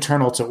know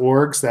internal to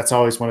orgs, that's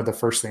always one of the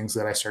first things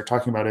that I start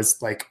talking about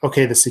is like,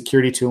 okay, the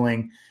security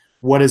tooling,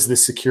 what is the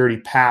security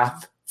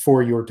path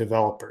for your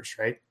developers,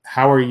 right?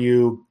 How are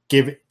you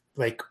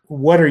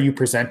what are you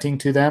presenting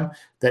to them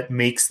that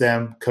makes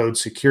them code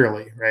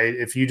securely, right?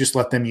 If you just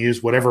let them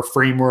use whatever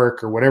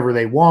framework or whatever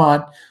they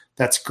want,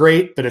 that's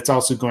great, but it's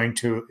also going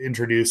to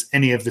introduce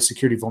any of the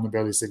security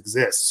vulnerabilities that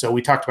exist. So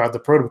we talked about the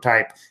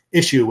prototype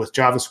issue with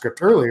JavaScript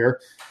earlier.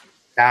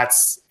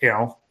 That's,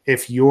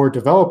 if your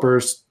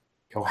developers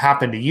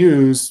happen to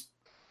use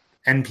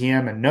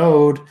NPM and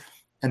Node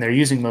and they're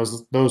using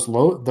those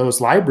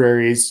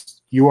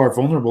libraries, you are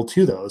vulnerable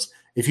to those.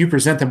 If you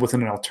present them with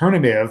an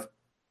alternative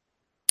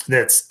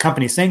that's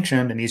company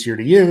sanctioned and easier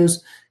to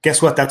use,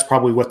 guess what? That's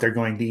probably what they're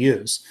going to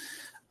use.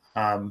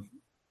 So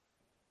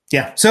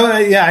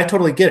I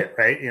totally get it,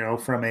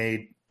 right? From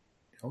a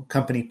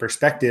company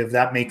perspective,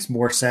 that makes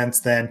more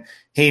sense than,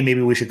 hey,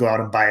 maybe we should go out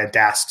and buy a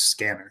DAST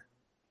scanner.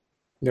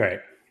 Right.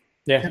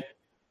 Yeah.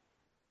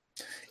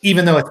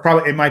 Even though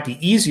it might be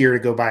easier to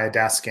go buy a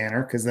DAST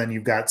scanner because then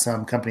you've got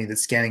some company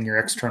that's scanning your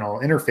external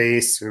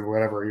interface or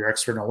whatever, your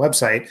external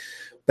website,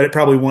 but it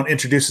probably won't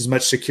introduce as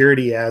much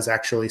security as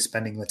actually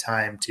spending the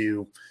time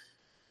to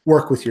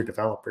work with your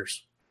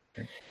developers.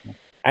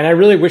 And I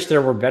really wish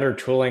there were better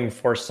tooling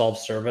for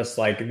self-service.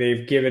 Like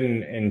they've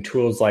given in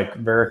tools like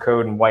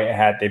Veracode and White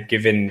Hat, they've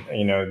given,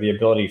 the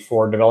ability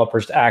for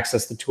developers to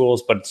access the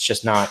tools, but it's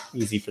just not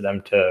easy for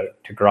them to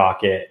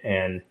grok it.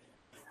 And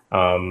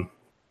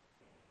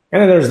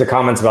then there's the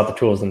comments about the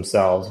tools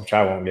themselves, which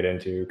I won't get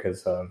into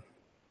because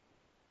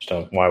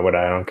why would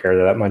I? I don't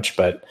care that much.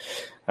 But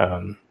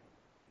I'm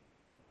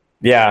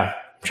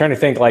trying to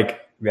think I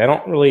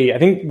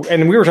think,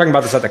 and we were talking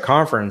about this at the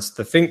conference,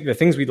 the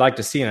things we'd like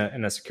to see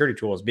in a security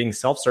tool is being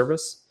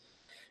self-service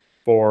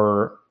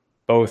for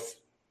both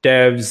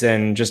devs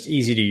and just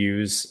easy to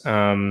use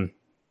in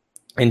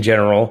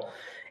general,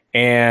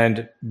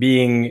 and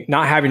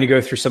not having to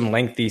go through some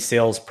lengthy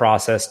sales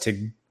process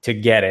to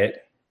get it.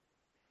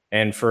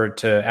 And for it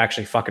to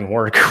actually fucking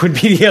work would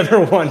be the other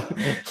one.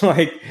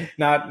 Like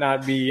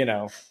not be,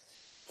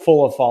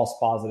 full of false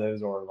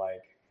positives or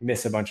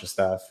miss a bunch of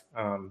stuff.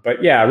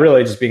 But yeah,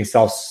 really just being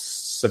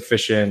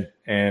self-sufficient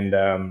and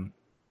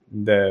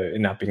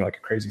not being like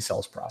a crazy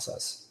sales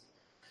process.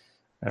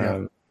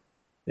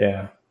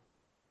 Yeah.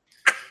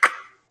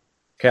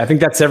 Okay, I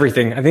think that's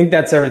everything. From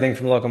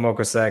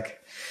LocoMocoSec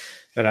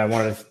that I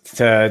wanted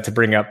to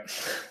bring up.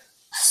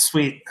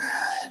 Sweet.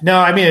 No,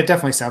 I mean, it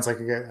definitely sounds like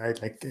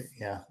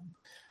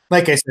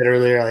like I said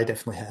earlier, I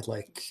definitely had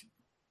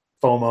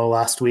FOMO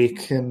last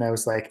week, and I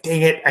was like,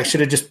 dang it, I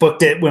should have just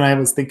booked it when I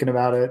was thinking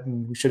about it,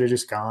 and we should have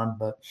just gone.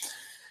 But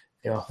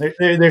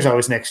there's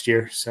always next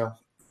year. So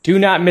do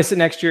not miss it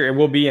next year. It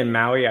will be in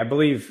Maui. I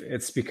believe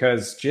it's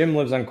because Jim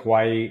lives on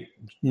Kauai,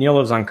 Neil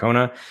lives on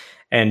Kona,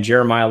 and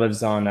Jeremiah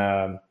lives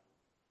on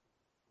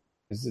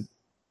is it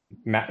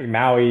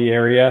Maui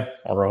area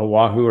or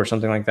Oahu or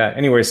something like that.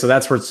 Anyway, so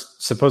that's where it's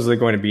supposedly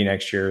going to be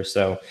next year.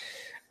 So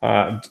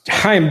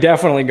I'm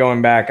definitely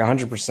going back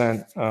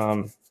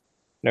 100%.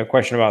 No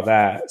question about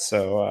that.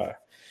 So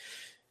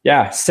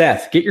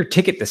Seth, get your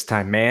ticket this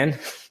time, man.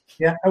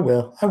 Yeah, I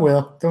will.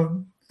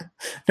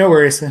 No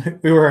worries.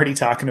 We were already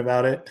talking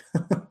about it.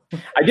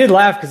 I did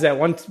laugh because at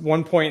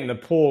one point in the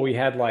pool we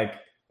had my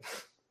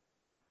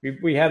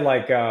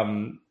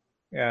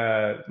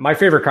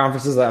favorite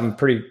conferences. I'm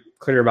pretty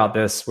clear about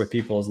this with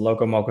people is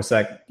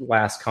LocoMocoSec,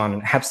 LastCon,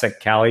 and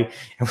AppSec Cali,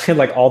 and we had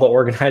all the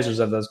organizers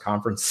of those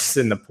conferences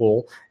in the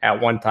pool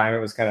at one time. It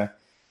was kind of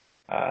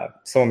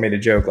someone made a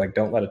joke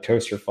don't let a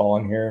toaster fall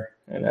in here,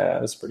 and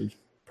it was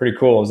pretty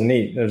cool. It was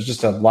neat. There's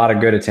just a lot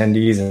of good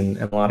attendees and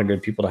a lot of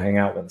good people to hang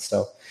out with.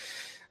 So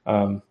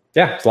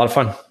it's a lot of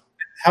fun.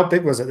 How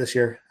big was it this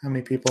year? How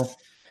many people?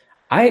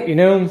 I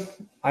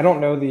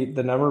don't know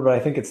the number, but I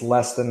think it's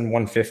less than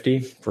 150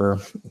 for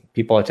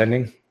people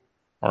attending,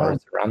 or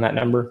it's around that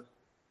number.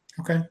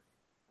 Okay.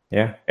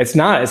 Yeah, it's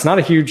not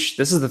a huge.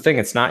 This is the thing.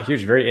 It's not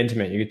huge. Very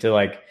intimate. You get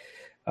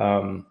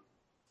to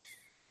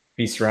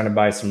be surrounded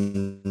by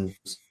some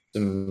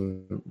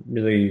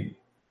really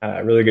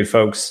really good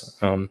folks,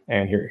 and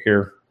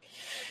hear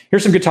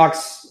some good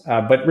talks.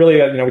 But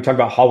really, we talk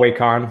about Hallway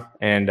Con,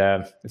 and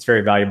it's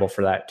very valuable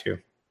for that too.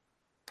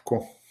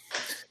 Cool.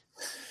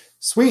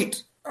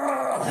 Sweet.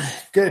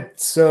 Good.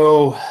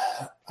 So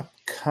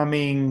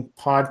upcoming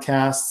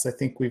podcasts, I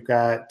think we've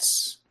got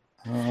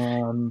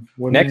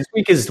next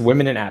week is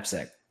Women in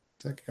AppSec.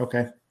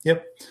 Okay.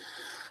 Yep.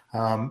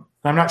 I'm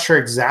not sure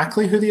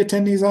exactly who the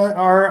attendees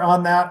are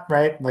on that,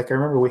 right? I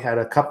remember we had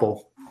a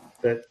couple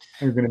that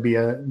are going to be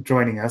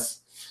joining us.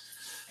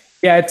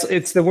 Yeah,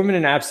 it's the Women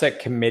in AppSec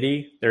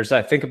committee. There's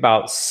I think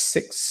about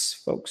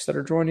 6 folks that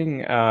are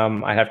joining.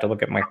 I have to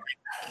look at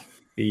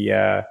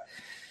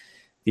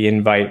the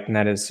invite, and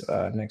that is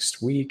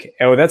next week.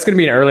 Oh, that's going to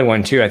be an early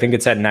one too. I think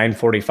it's at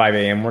 9:45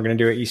 a.m. We're going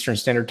to do it Eastern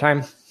Standard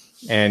Time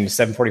and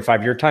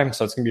 7:45 your time.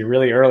 So it's going to be a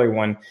really early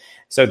one.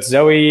 So it's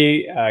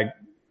Zoe,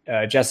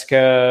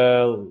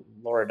 Jessica,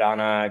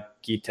 Loredana,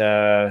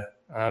 Gita,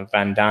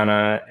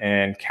 Vandana,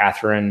 and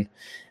Catherine.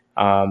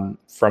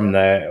 from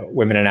the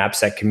Women in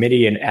AppSec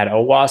committee and at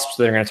OWASP.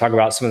 So they're going to talk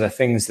about some of the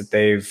things that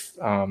they've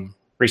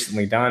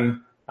recently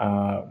done,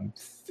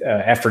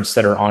 efforts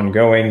that are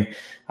ongoing,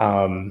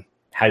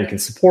 how you can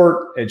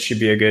support. It should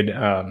be a good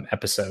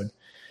episode.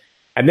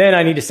 And then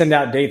I need to send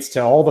out dates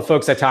to all the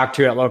folks I talked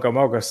to at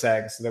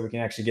LocoMocoSec so that we can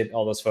actually get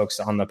all those folks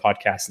on the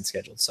podcast and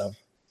scheduled. So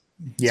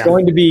it's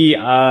going to be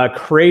a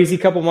crazy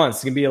couple months.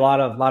 It's going to be a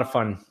lot of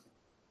fun.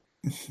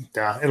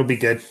 Yeah, it'll be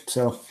good.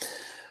 So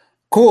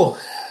cool.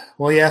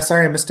 Well, yeah,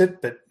 sorry I missed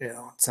it, but it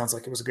sounds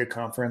like it was a good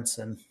conference,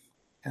 and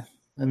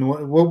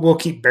we'll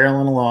keep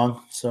barreling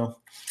along. So,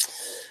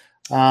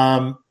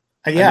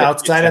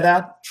 outside of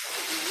that,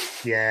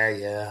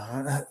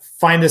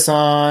 find us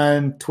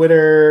on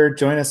Twitter,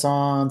 join us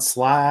on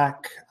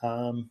Slack,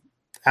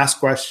 ask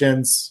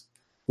questions,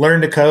 learn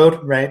to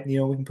code, right? We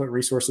can put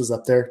resources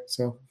up there.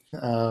 So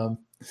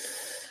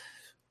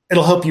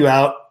it'll help you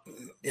out.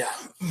 Yeah.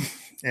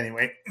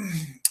 Anyway,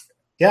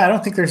 I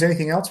don't think there's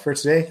anything else for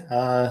today.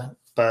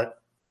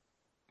 But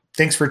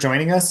thanks for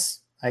joining us,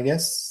 I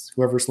guess,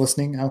 whoever's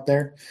listening out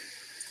there.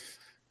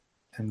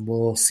 And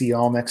we'll see you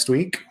all next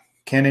week.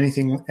 Ken,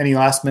 any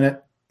last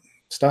minute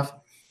stuff?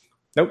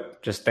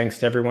 Nope. Just thanks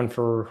to everyone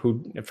for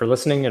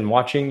listening and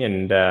watching,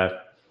 and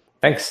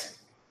thanks.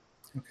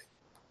 Okay,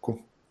 cool.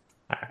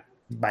 All right.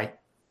 Bye.